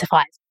my 9 to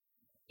 5.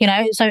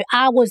 So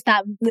I was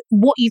that,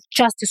 what you've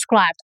just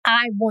described,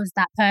 I was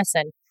that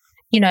person.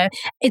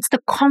 It's the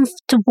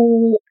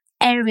comfortable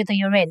area that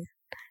you're in.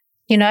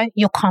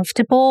 You're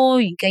comfortable,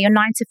 you get your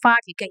 9 to 5,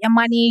 you get your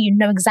money, you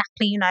know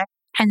exactly,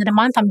 end of the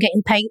month, I'm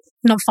getting paid,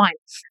 no, fine.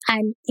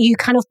 And you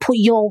kind of put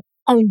your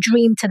own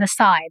dream to the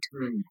side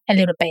a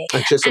little bit.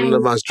 And just another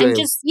man's dream.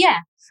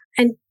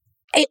 And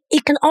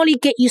it can only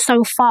get you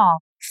so far.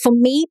 For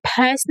me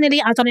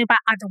personally, I don't know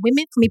about other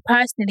women, for me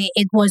personally,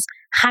 it was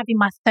having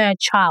my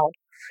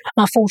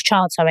my fourth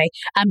child,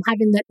 I'm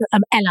having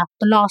Ella,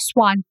 the last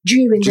one,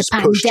 during the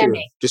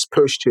pandemic. Just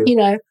pushed you.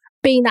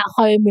 Being at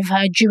home with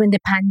her during the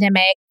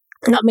pandemic.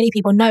 Not many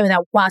people know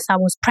that whilst I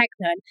was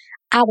pregnant,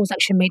 I was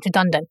actually made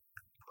redundant.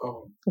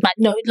 But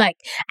no,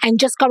 and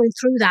just going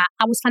through that,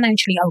 I was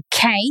financially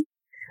okay.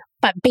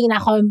 But being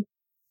at home,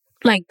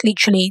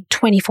 literally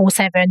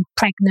 24/7,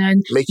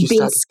 pregnant,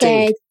 being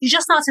scared, you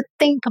just start to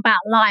think about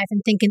life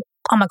and thinking,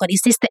 oh my God,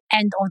 is this the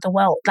end of the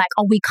world?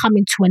 Are we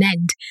coming to an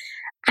end?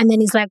 And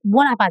then it's like,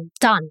 what have I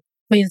done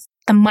with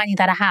the money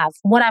that I have?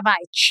 What have I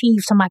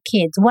achieved for my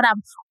kids? What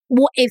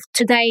if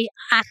today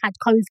I've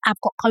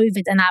got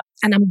COVID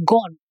and I'm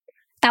gone?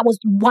 That was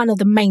one of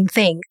the main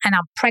things. And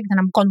I'm pregnant,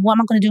 I'm gone. What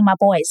am I going to do with my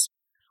boys?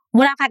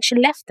 What have I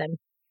actually left them?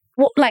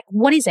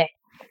 What is it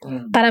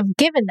that I've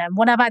given them?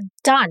 What have I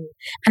done?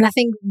 And I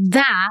think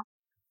that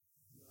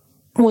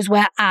was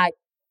where I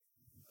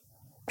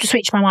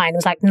switched my mind. I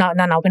was like, no,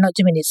 we're not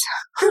doing this.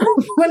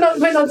 we're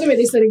not doing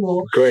this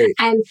anymore. Great.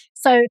 And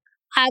so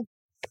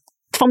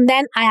from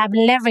then, I have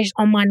leveraged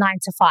on my 9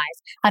 to 5.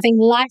 I think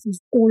life is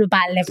all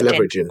about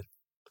leveraging.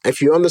 If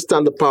you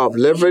understand the power of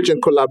leverage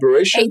and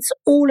collaboration, it's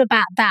all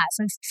about that.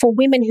 So for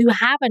women who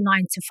have a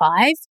 9 to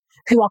 5,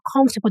 who are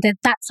comfortable,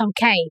 that's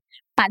okay.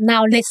 But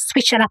now let's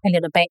switch it up a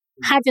little bit.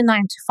 Have your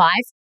 9 to 5.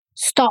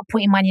 Start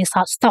putting money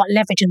aside. Start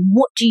leveraging.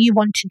 What do you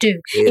want to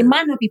do? Yeah. It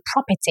might not be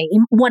property.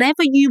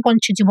 Whatever you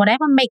want to do,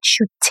 whatever makes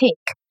you tick,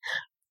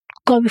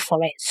 go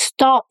for it.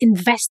 Start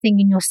investing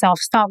in yourself.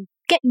 Start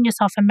getting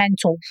yourself a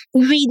mentor,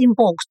 reading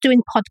books,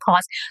 doing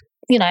podcasts.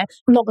 You know,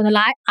 I'm not going to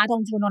lie, I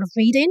don't do a lot of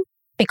reading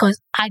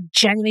because I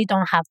genuinely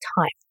don't have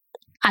time.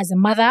 As a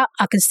mother,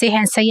 I can sit here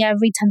and say, yeah,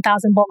 read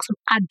 10,000 books.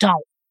 I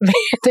don't.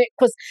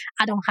 Because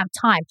I don't have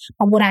time.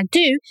 But what I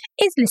do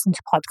is listen to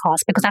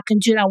podcasts because I can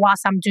do that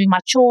whilst I'm doing my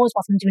chores,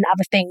 whilst I'm doing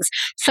other things.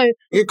 So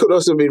you could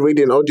also be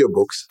reading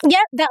audiobooks.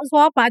 Yeah, that as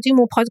well, but I do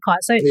more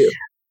podcasts. So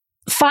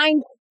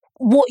find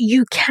what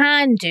you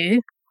can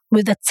do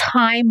with the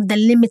time, the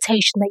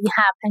limitation that you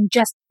have, and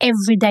just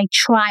every day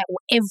try, or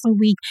every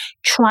week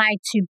try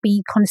to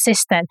be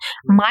consistent.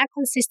 My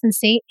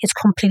consistency is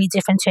completely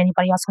different to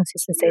anybody else's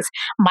consistencies.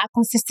 My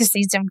consistency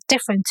is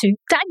different to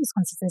Daniel's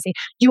consistency.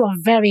 You are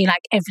very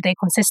everyday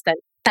consistent.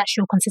 That's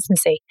your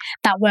consistency.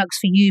 That works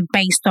for you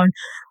based on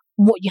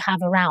what you have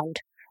around.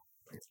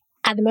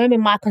 At the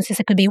moment, my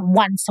consistency could be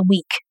once a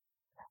week.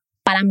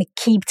 But I'm going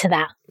to keep to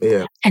that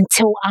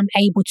until I'm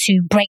able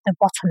to break the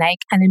bottleneck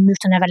and then move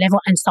to another level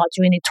and start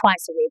doing it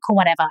twice a week or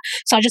whatever.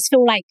 So I just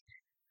feel like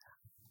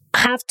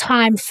have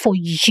time for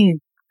you.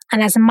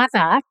 And as a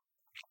mother,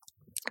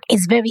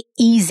 it's very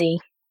easy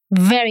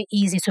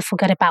to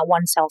forget about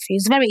oneself.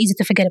 It's very easy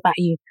to forget about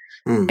you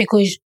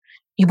because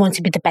you want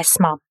to be the best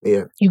mom.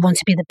 Yeah. You want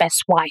to be the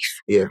best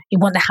wife. Yeah. You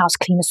want the house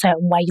clean a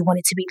certain way. You want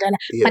it to be done.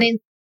 Yeah. But then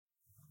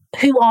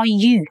who are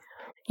you?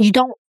 You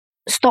don't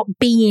stop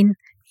being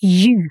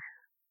you.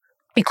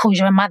 Because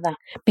you're a mother.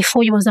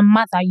 Before you was a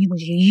mother, you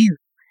was you.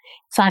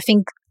 So I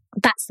think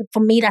for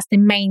me, that's the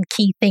main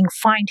key thing.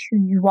 Find who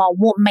you are.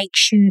 What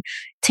makes you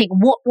tick?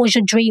 What was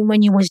your dream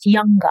when you was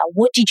younger?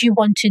 What did you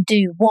want to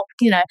do?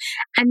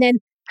 And then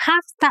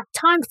have that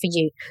time for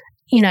you.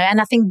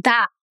 And I think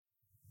that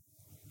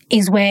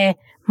is where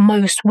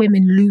most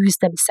women lose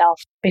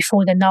themselves.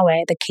 Before they know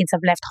it, the kids have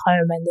left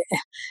home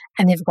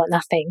and they've got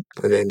nothing.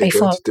 And then they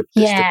go into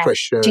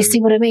depression. Do you see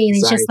what I mean?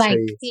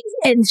 Anxiety.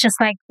 It's just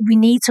like we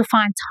need to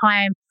find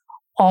time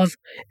of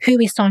who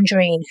is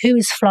Sandrine, who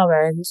is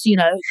Florence, who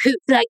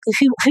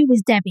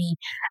is Debbie,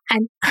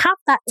 and have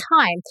that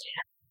time.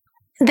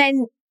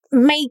 Then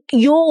make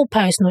your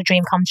personal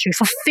dream come true.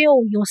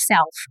 Fulfill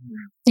yourself,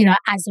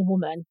 as a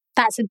woman.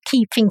 That's a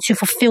key thing, to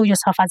fulfill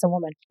yourself as a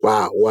woman.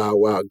 Wow.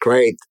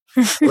 Great,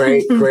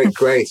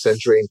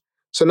 Sandrine.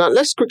 So now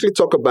let's quickly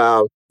talk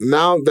about,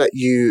 now that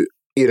you've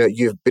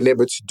been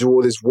able to do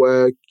all this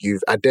work,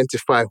 you've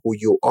identified who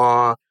you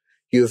are,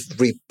 you've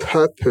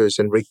repurposed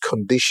and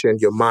reconditioned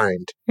your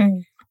mind.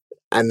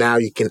 And now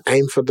you can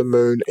aim for the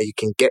moon and you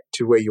can get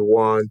to where you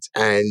want.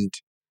 And,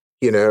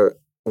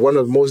 one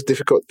of the most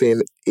difficult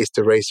things is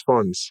to raise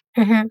funds,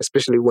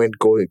 especially when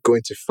going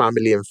to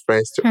family and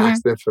friends to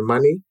ask them for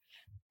money.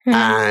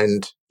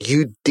 And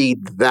you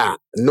did that.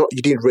 You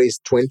didn't raise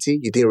 20,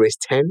 you didn't raise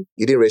 10,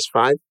 you didn't raise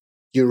 5.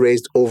 You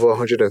raised over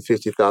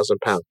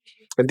 £150,000.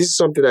 And this is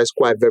something that's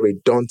quite very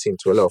daunting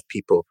to a lot of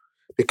people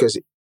because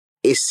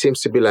it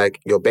seems to be like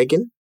you're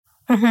begging,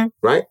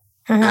 right?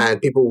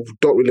 And people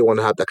don't really want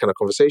to have that kind of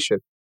conversation.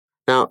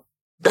 Now,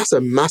 that's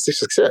a massive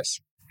success.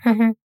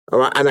 All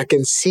right. And I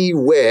can see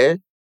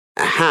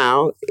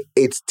how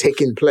it's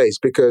taking place,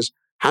 because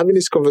having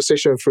this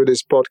conversation through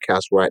this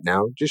podcast right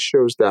now just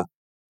shows that,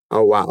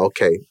 oh, wow,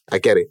 okay, I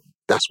get it.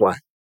 That's why.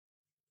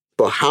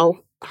 But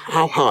how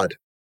hard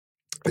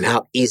and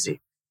how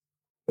easy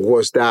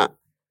was that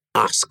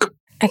ask?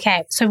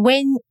 Okay, so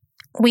when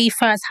we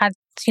first had,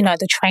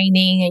 the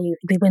training and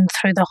we went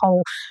through the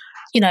whole,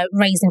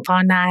 raising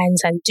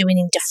finance and doing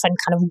in different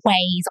kind of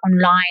ways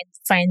online,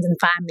 friends and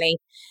family,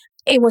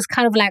 it was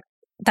kind of like,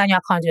 Daniel,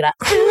 I can't do that.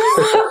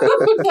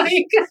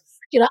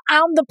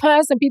 I'm the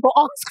person people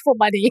ask for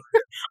money.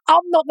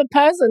 I'm not the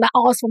person that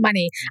asks for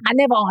money. I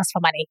never ask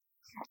for money.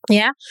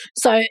 Yeah.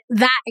 So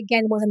that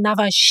again was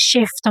another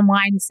shift of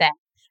mindset.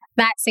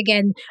 That's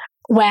again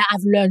where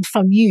I've learned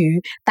from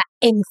you that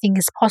anything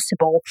is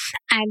possible.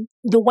 And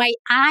the way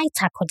I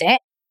tackled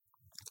it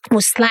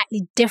was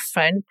slightly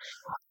different.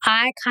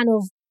 I kind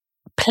of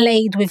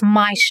played with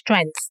my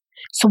strengths.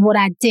 So what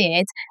I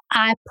did,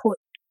 I put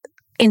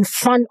in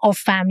front of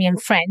family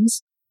and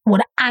friends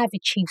what I've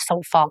achieved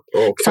so far.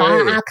 Okay. So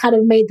I kind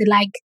of made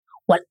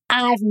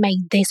I've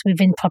made this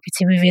within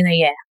property within a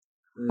year.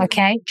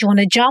 Okay. Do you want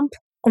to jump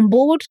on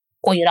board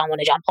or you don't want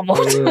to jump on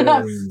board?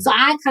 So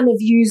I kind of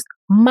used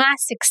my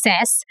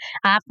success.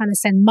 I've kind of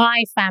sent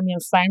my family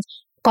and friends,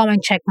 go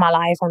and check my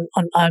life on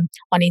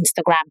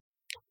Instagram.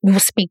 We will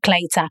speak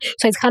later.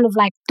 So it's kind of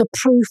like the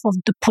proof of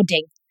the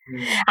pudding.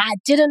 I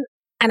didn't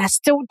And I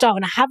still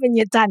don't. I haven't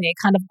yet done it,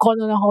 kind of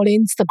gone on a whole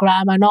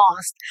Instagram and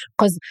asked,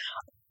 because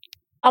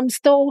I'm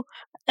still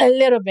a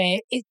little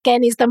bit,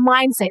 again, it's the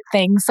mindset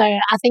thing. So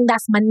I think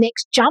that's my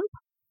next jump.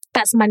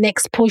 That's my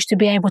next push, to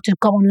be able to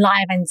go on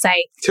live and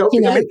say, I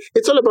mean,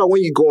 it's all about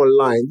when you go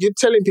online, you're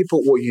telling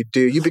people what you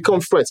do, you become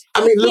friends.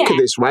 I mean, look at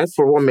this, right?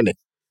 For 1 minute.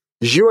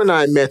 You and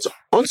I met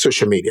on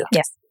social media.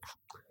 Yes.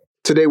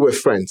 Today we're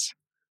friends.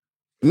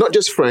 Not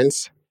just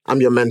friends,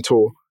 I'm your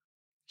mentor.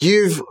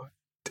 You've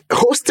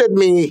hosted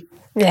me.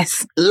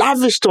 Yes.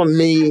 Lavished on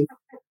me,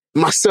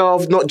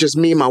 myself, not just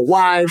me, my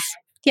wife.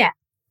 Yeah.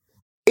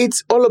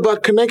 It's all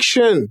about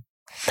connection.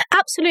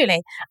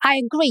 Absolutely.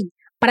 I agree.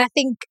 But I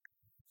think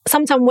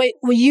sometimes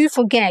when you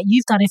forget,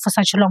 you've done it for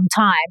such a long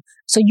time.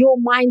 So your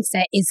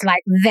mindset is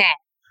like there.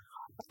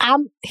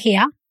 I'm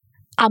here.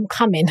 I'm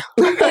coming.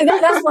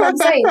 That's what I'm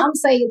saying. I'm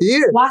saying,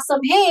 whilst I'm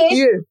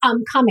here,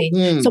 I'm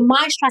coming. So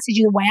my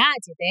strategy, the way I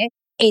did it,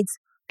 is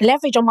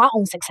leverage on my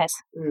own success.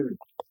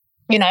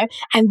 You know,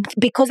 and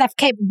because I've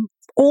kept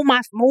all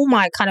my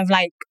kind of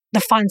like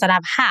the funds that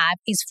I've had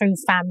is through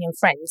family and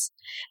friends.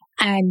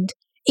 And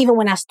even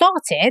when I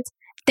started,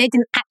 they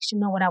didn't actually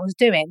know what I was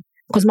doing,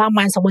 because my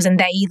mindset wasn't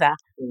there either.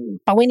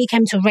 But when it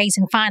came to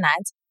raising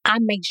finance, I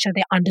made sure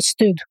they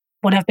understood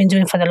what I've been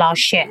doing for the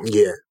last year.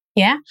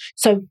 Yeah.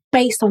 So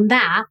based on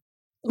that,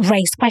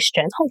 raised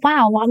questions. Oh,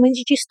 wow. When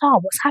did you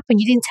start? What's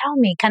happened? You didn't tell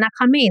me. Can I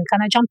come in?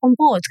 Can I jump on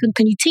board?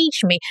 Can you teach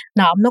me?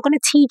 No, I'm not going to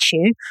teach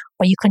you,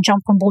 but you can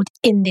jump on board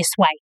in this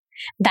way.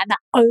 That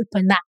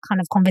opened that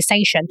kind of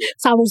conversation.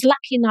 So I was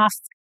lucky enough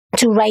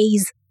to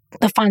raise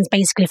the funds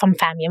basically from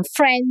family and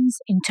friends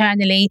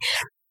internally,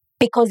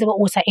 because they were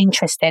also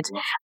interested.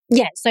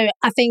 Yeah. So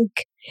I think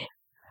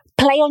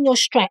play on your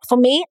strength. For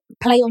me,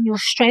 play on your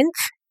strength.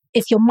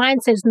 If your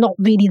mindset's not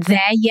really there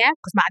yet,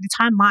 because at the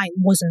time mine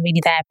wasn't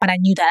really there, but I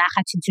knew that I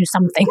had to do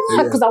something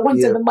because I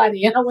wanted the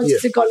money and I wanted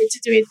to go into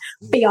doing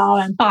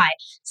PR and buy.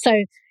 So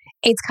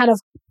it's kind of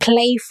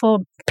play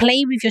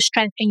with your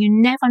strength, and you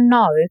never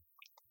know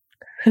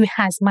who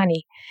has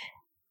money.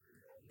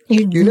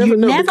 You never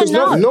know, because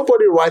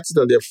nobody writes it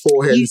on their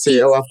forehead and say,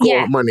 "Oh, I've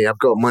got money, I've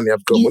got money,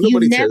 I've got money."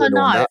 Nobody tells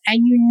anyone that.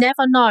 And you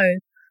never know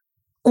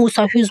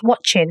also who's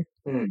watching.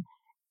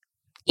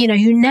 You know,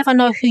 you never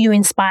know who you're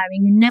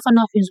inspiring. You never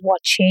know who's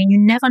watching. You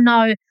never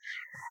know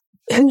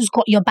who's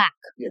got your back.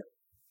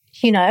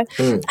 You know,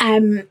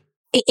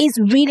 it is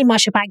really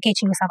much about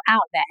getting yourself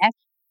out there,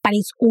 but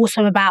it's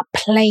also about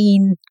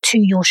playing to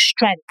your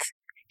strength,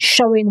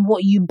 showing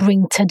what you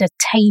bring to the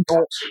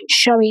table,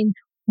 showing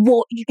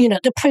what, you know,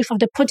 the proof of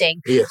the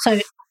pudding. So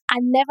I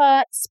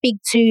never speak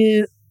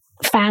to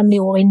family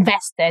or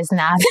investors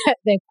now,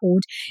 they're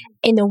called,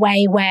 in a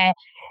way where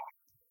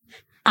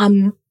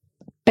I'm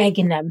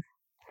begging them,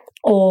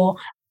 or,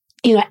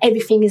 you know,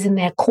 everything is in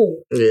their court.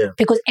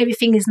 Because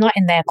everything is not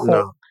in their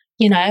court.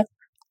 You know,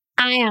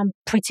 I am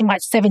pretty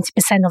much 70%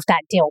 of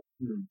that deal,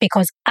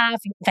 because I've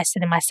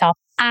invested in myself.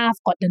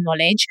 I've got the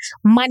knowledge.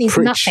 Money's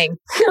nothing.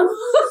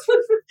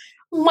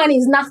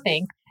 Money's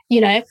nothing. You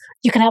know,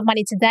 you can have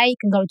money today, you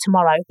can go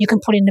tomorrow. You can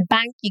put it in the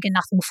bank, you get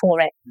nothing for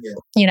it.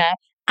 You know,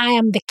 I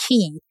am the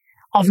key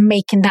of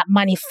making that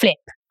money flip.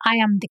 I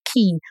am the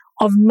key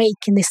of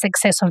making the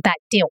success of that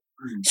deal.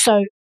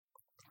 So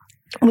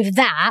with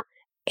that,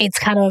 it's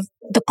kind of,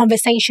 the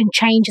conversation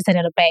changes a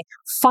little bit.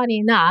 Funny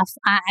enough,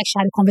 I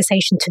actually had a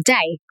conversation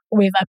today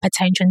with a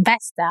potential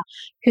investor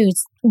who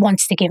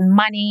wants to give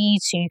money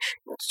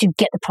to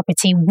get the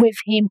property with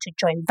him, to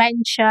joint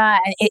venture.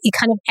 And it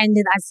kind of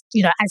ended as,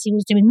 you know, as he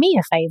was doing me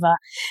a favor.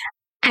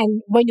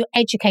 And when you're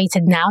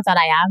educated now that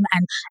I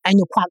am, and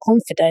you're quite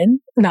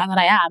confident now that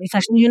I am, it's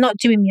like, you're not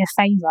doing me a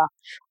favor.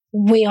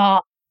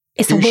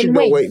 It's a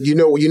win-win. You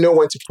know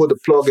when to pull the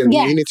plug, and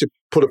you need to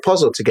put a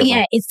puzzle together.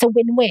 Yeah, it's a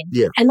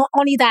win-win. And not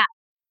only that,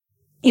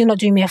 you're not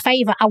doing me a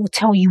favor, I will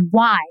tell you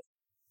why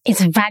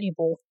it's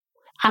valuable.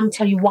 I'm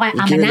telling you why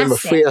I'm an asset. Them a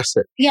free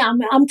asset. Yeah,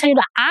 I'm telling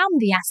you that I'm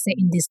the asset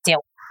in this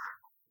deal.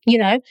 You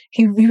know,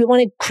 we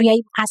want to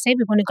create asset,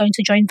 we want to go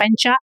into joint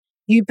venture.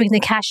 You bring the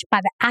cash,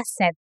 but the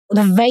asset,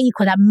 the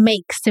vehicle that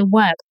makes it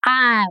work,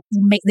 I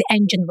will make the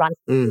engine run.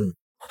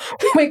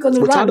 We're going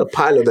to run. Without a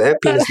pilot, the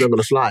airplane is not going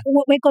to fly.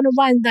 We're going to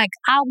run, like,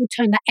 I will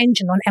turn the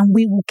engine on and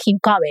we will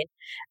keep going,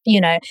 you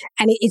know.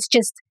 And it's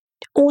just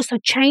also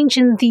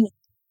changing the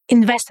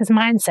investor's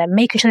mindset,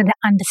 making sure that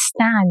they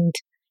understand,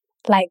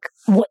 like,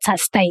 what's at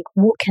stake,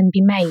 what can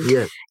be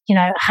made, you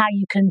know, how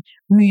you can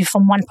move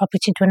from one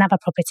property to another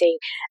property.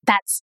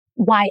 That's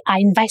why I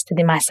invested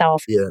in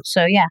myself.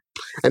 So, yeah.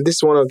 And this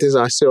is one of the things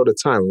I say all the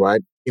time,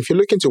 right? If you're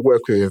looking to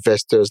work with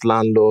investors,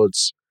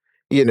 landlords,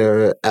 you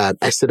know,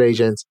 estate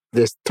agents,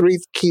 there's 3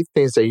 key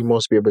things that you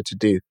must be able to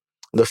do.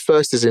 The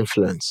first is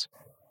influence,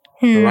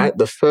 right?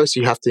 The first,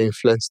 you have to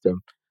influence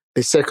them.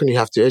 The second, you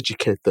have to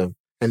educate them.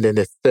 And then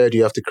the third,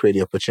 you have to create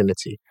the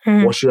opportunity.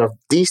 Once you have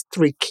these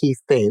 3 key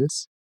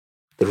things,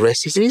 the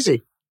rest is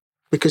easy.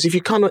 Because if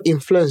you cannot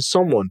influence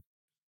someone,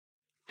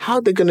 how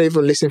are they going to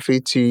even listen for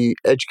you to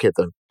educate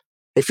them?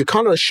 If you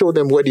cannot show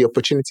them where the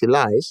opportunity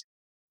lies,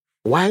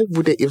 why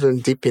would they even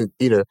dip in,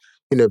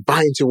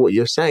 buy into what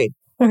you're saying?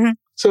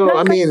 So,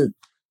 I mean,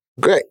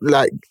 Great.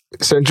 Like,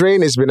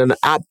 Sandrine, it's been an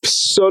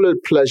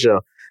absolute pleasure.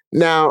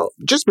 Now,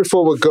 just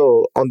before we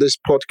go on this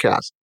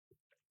podcast,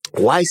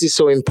 why is it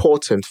so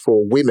important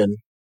for women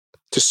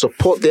to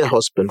support their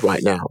husband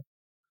right now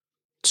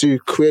to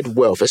create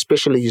wealth,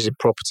 especially using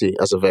property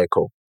as a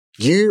vehicle?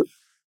 You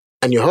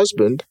and your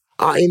husband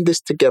are in this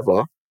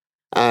together,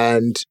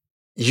 and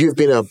you've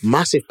been a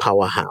massive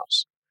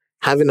powerhouse.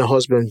 Having a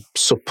husband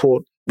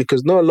support,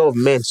 because not a lot of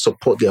men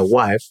support their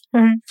wife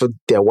for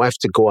their wife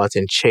to go out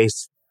and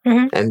chase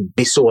and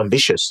be so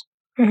ambitious.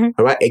 All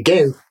right.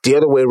 Again, the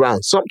other way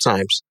around.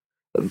 Sometimes,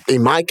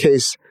 in my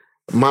case,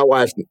 my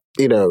wife,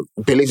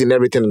 believed in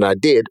everything that I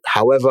did.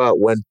 However,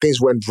 when things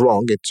went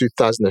wrong in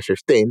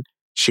 2015,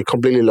 she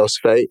completely lost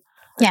faith.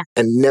 Yeah.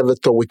 And never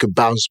thought we could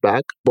bounce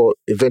back, but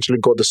eventually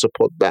got the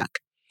support back.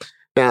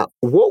 Now,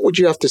 what would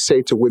you have to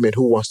say to women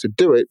who wants to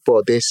do it,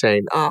 but they're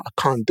saying, I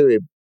can't do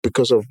it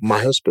because of my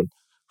husband?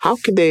 How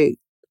can they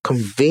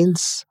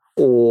convince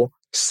or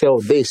sell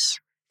this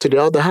to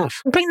the other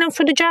half? Bring them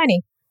through the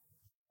journey.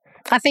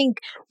 I think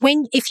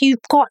if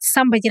you've got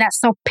somebody that's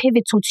so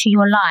pivotal to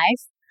your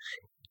life,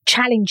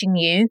 challenging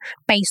you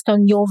based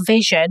on your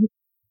vision,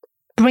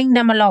 bring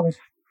them along.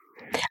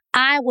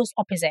 I was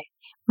opposite.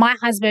 My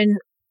husband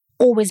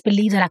always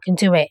believed that I can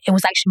do it. It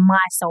was actually my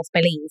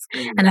self-belief.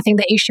 And I think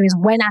the issue is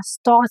when I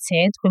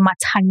started with my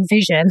tiny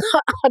vision,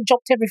 I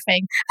dropped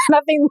everything. And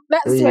I think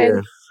that's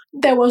when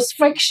there was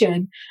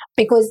friction,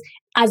 because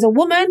as a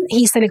woman,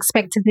 he still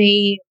expected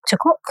me to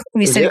cook.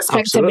 He still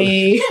expected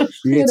me,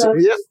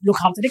 look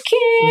after the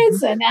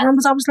kids. And I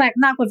was like,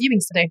 I've got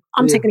viewings to do.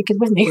 I'm taking the kids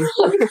with me.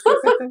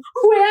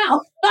 We're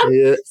out.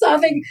 So I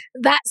think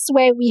that's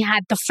where we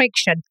had the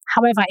friction.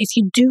 However, if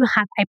you do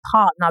have a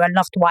partner, a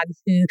loved one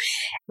who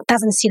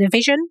doesn't see the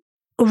vision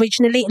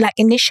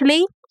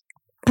initially,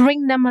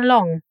 bring them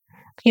along.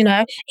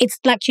 It's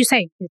like you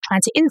say, you're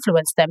trying to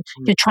influence them.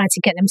 You're trying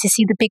to get them to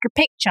see the bigger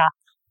picture.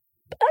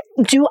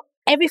 Do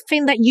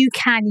everything that you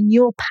can in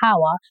your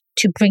power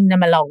to bring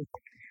them along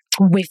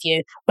with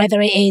you,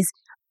 whether it is,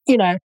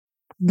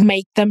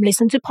 make them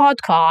listen to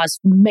podcasts,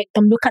 make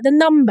them look at the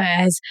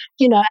numbers,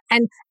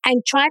 and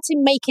try to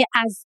make it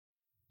as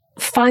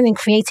fun and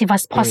creative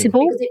as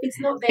possible.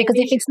 Because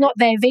if it's not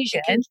their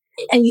vision,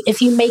 and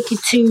if you make it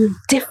too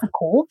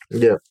difficult,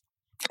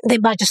 they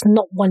might just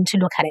not want to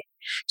look at it.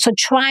 So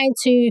try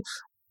to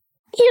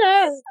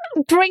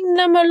bring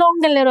them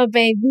along a little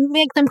bit,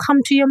 make them come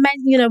to your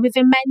with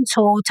a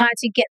mentor, try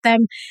to get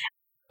them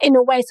in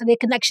a way so they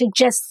can actually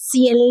just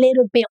see a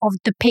little bit of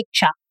the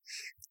picture,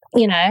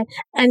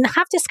 and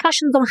have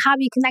discussions on how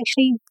you can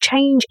actually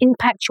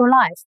impact your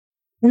life,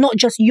 not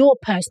just your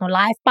personal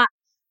life, but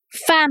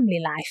family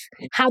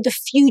life, how the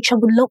future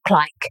would look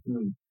like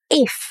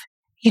if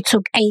you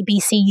took A, B,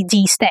 C,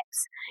 D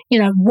steps,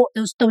 what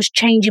those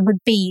changes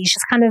would be.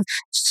 Just kind of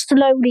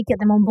slowly get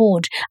them on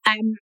board.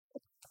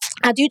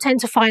 I do tend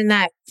to find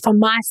that from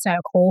my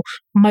circle,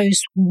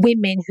 most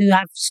women who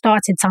have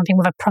started something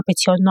with a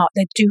property or not,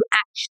 they do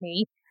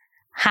actually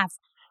have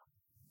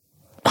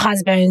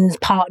husbands,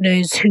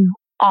 partners who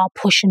are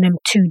pushing them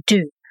to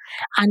do.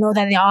 I know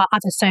that there are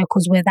other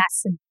circles where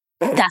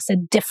that's a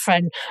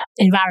different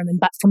environment,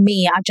 but for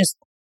me,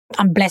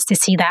 I'm blessed to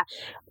see that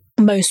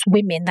most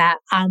women that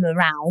I'm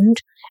around,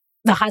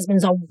 the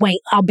husbands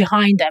are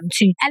behind them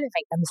to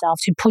elevate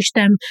themselves, to push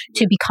them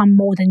to become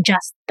more than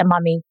just the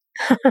mummy.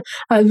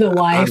 and the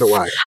wife.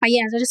 But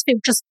yeah, I just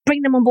think just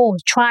bring them on board.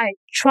 Try.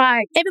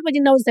 Everybody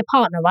knows their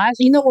partner, right?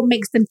 So you know what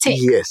makes them tick.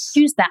 Yes.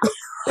 Use that.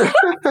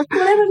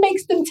 Whatever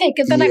makes them tick.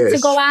 If they like to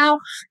go out,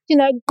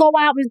 go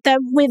out with them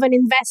with an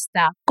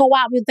investor. Go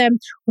out with them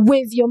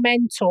with your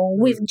mentor.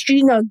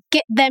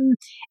 Get them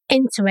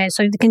into it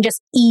so they can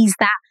just ease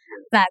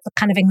that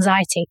kind of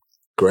anxiety.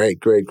 Great.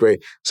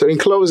 So in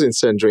closing,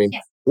 Sandrine,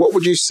 what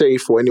would you say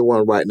for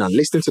anyone right now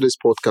listening to this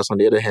podcast on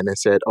the other hand and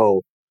said,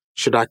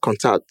 should I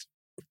contact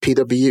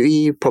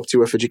PWE, Property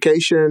Wealth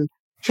Education?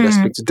 Should I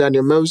speak to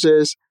Daniel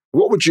Moses?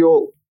 What would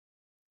your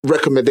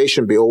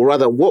recommendation be? Or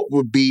rather, what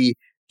would be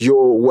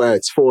your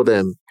words for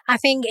them? I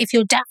think if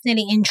you're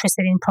definitely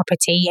interested in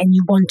property and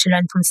you want to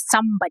learn from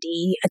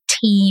somebody, a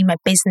team, a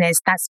business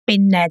that's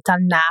been there,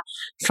 done that,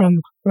 from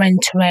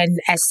rent-to-rent,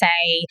 SA,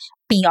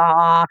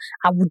 BRR,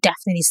 I would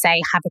definitely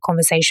say have a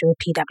conversation with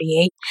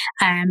PWE.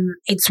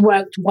 It's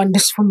worked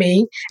wonders for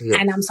me,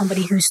 and I'm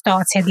somebody who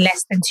started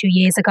less than 2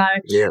 years ago,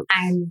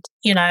 and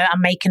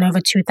I'm making over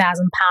 £2,000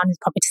 with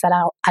properties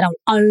that I don't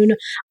own,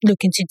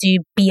 looking to do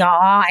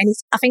BRR, and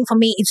I think for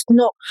me it's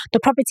not the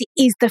property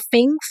is the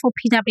thing for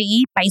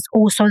PWE, but it's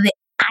also the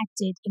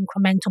added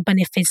incremental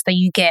benefits that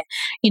you get.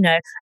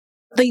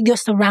 Your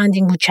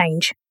surrounding will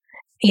change.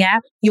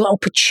 Your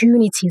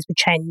opportunities will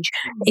change.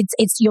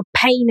 It's you're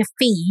paying a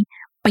fee,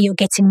 but you're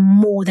getting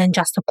more than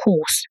just a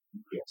course.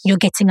 You're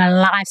getting a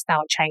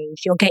lifestyle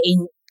change. You're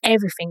getting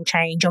everything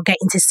change. You're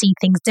getting to see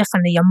things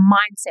differently. Your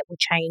mindset will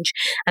change.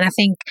 And I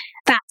think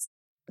that's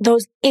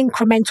those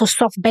incremental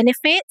soft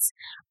benefits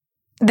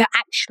that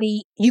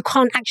actually you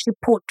can't actually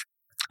put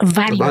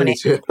value on it.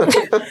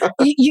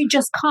 you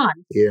just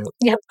can't.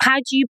 How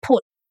do you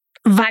put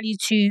value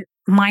to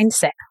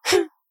mindset?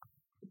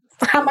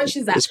 How much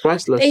is that? It's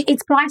priceless.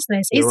 It's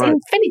priceless. It's right.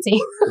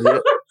 infinity. Yeah.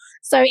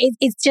 So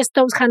it's just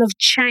those kind of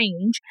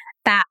change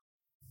that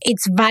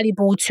it's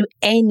valuable to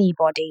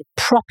anybody,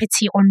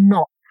 property or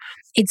not.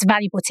 It's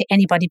valuable to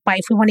anybody. But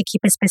if we want to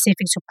keep it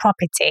specific to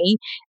property,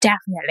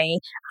 definitely,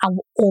 I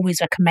will always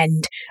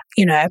recommend,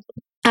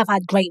 I've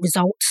had great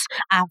results.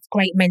 I have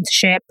great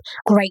mentorship,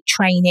 great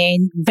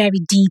training, very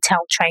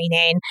detailed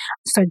training.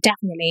 So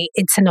definitely,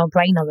 it's a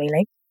no-brainer,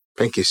 really.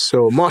 Thank you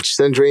so much,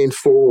 Sandrine,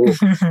 for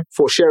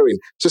sharing.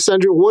 So,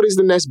 Sandrine, what is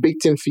the next big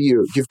thing for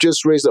you? You've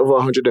just raised over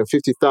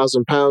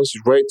 £150,000,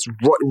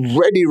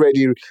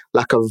 ready,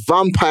 like a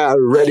vampire,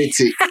 ready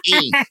to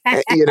eat.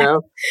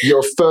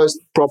 Your first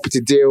property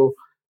deal.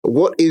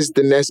 What is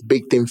the next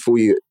big thing for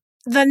you?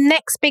 The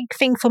next big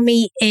thing for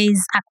me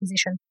is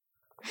acquisition.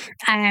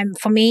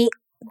 For me,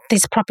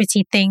 this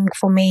property thing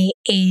for me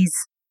is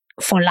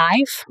for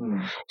life.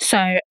 So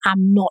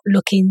I'm not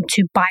looking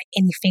to buy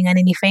anything and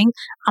anything.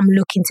 I'm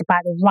looking to buy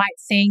the right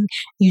thing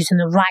using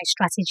the right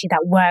strategy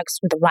that works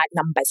with the right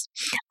numbers.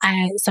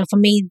 So for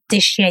me,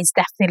 this year is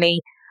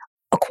definitely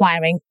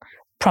acquiring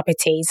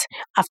properties.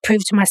 I've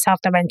proved to myself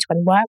that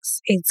rent-to-own works.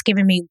 It's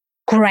given me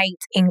great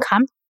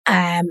income.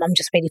 I'm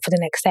just ready for the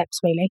next steps,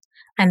 really.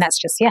 And that's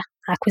just,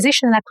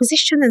 acquisitions.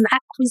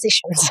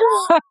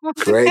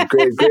 Great.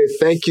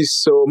 Thank you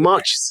so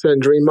much,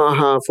 Sandrine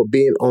Maha, for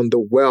being on the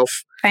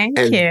Wealth and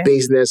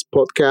Business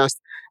podcast.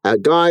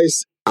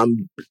 Guys,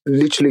 I'm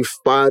literally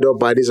fired up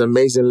by this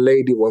amazing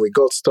lady. When we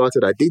got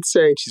started, I did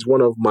say she's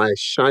one of my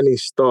shining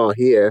star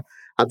here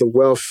at the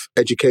Wealth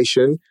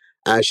Education.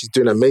 She's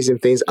doing amazing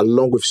things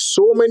along with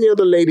so many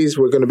other ladies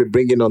we're going to be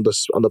bringing on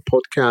the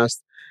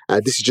podcast.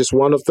 This is just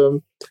one of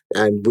them,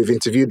 and we've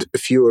interviewed a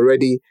few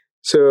already.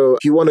 So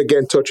if you want to get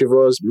in touch with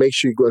us, make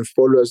sure you go and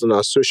follow us on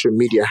our social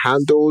media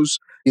handles.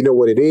 You know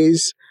what it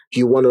is. If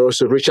you want to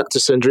also reach out to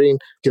Sandrine,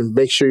 you can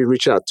make sure you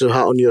reach out to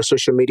her on your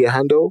social media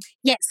handle.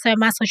 Yes, so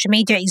my social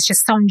media is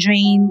just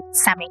Sandrine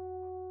Sammy.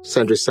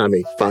 Sandrine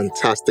Sammy,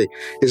 fantastic.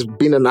 It's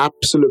been an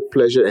absolute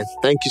pleasure, and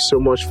thank you so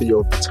much for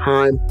your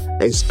time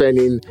and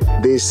spending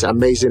this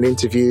amazing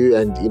interview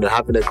and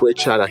having a great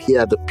chat here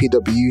at the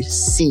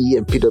PwC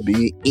and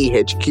PwE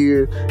HQ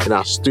in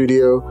our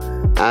studio.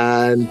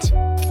 And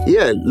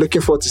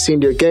looking forward to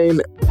seeing you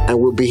again, and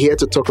we'll be here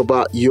to talk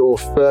about your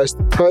first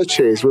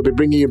purchase. We'll be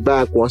bringing you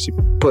back once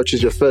you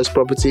purchase your first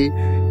property,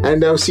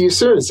 and I'll see you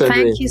soon,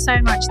 Sandrine. Thank you so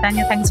much,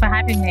 Daniel. Thanks for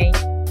having me.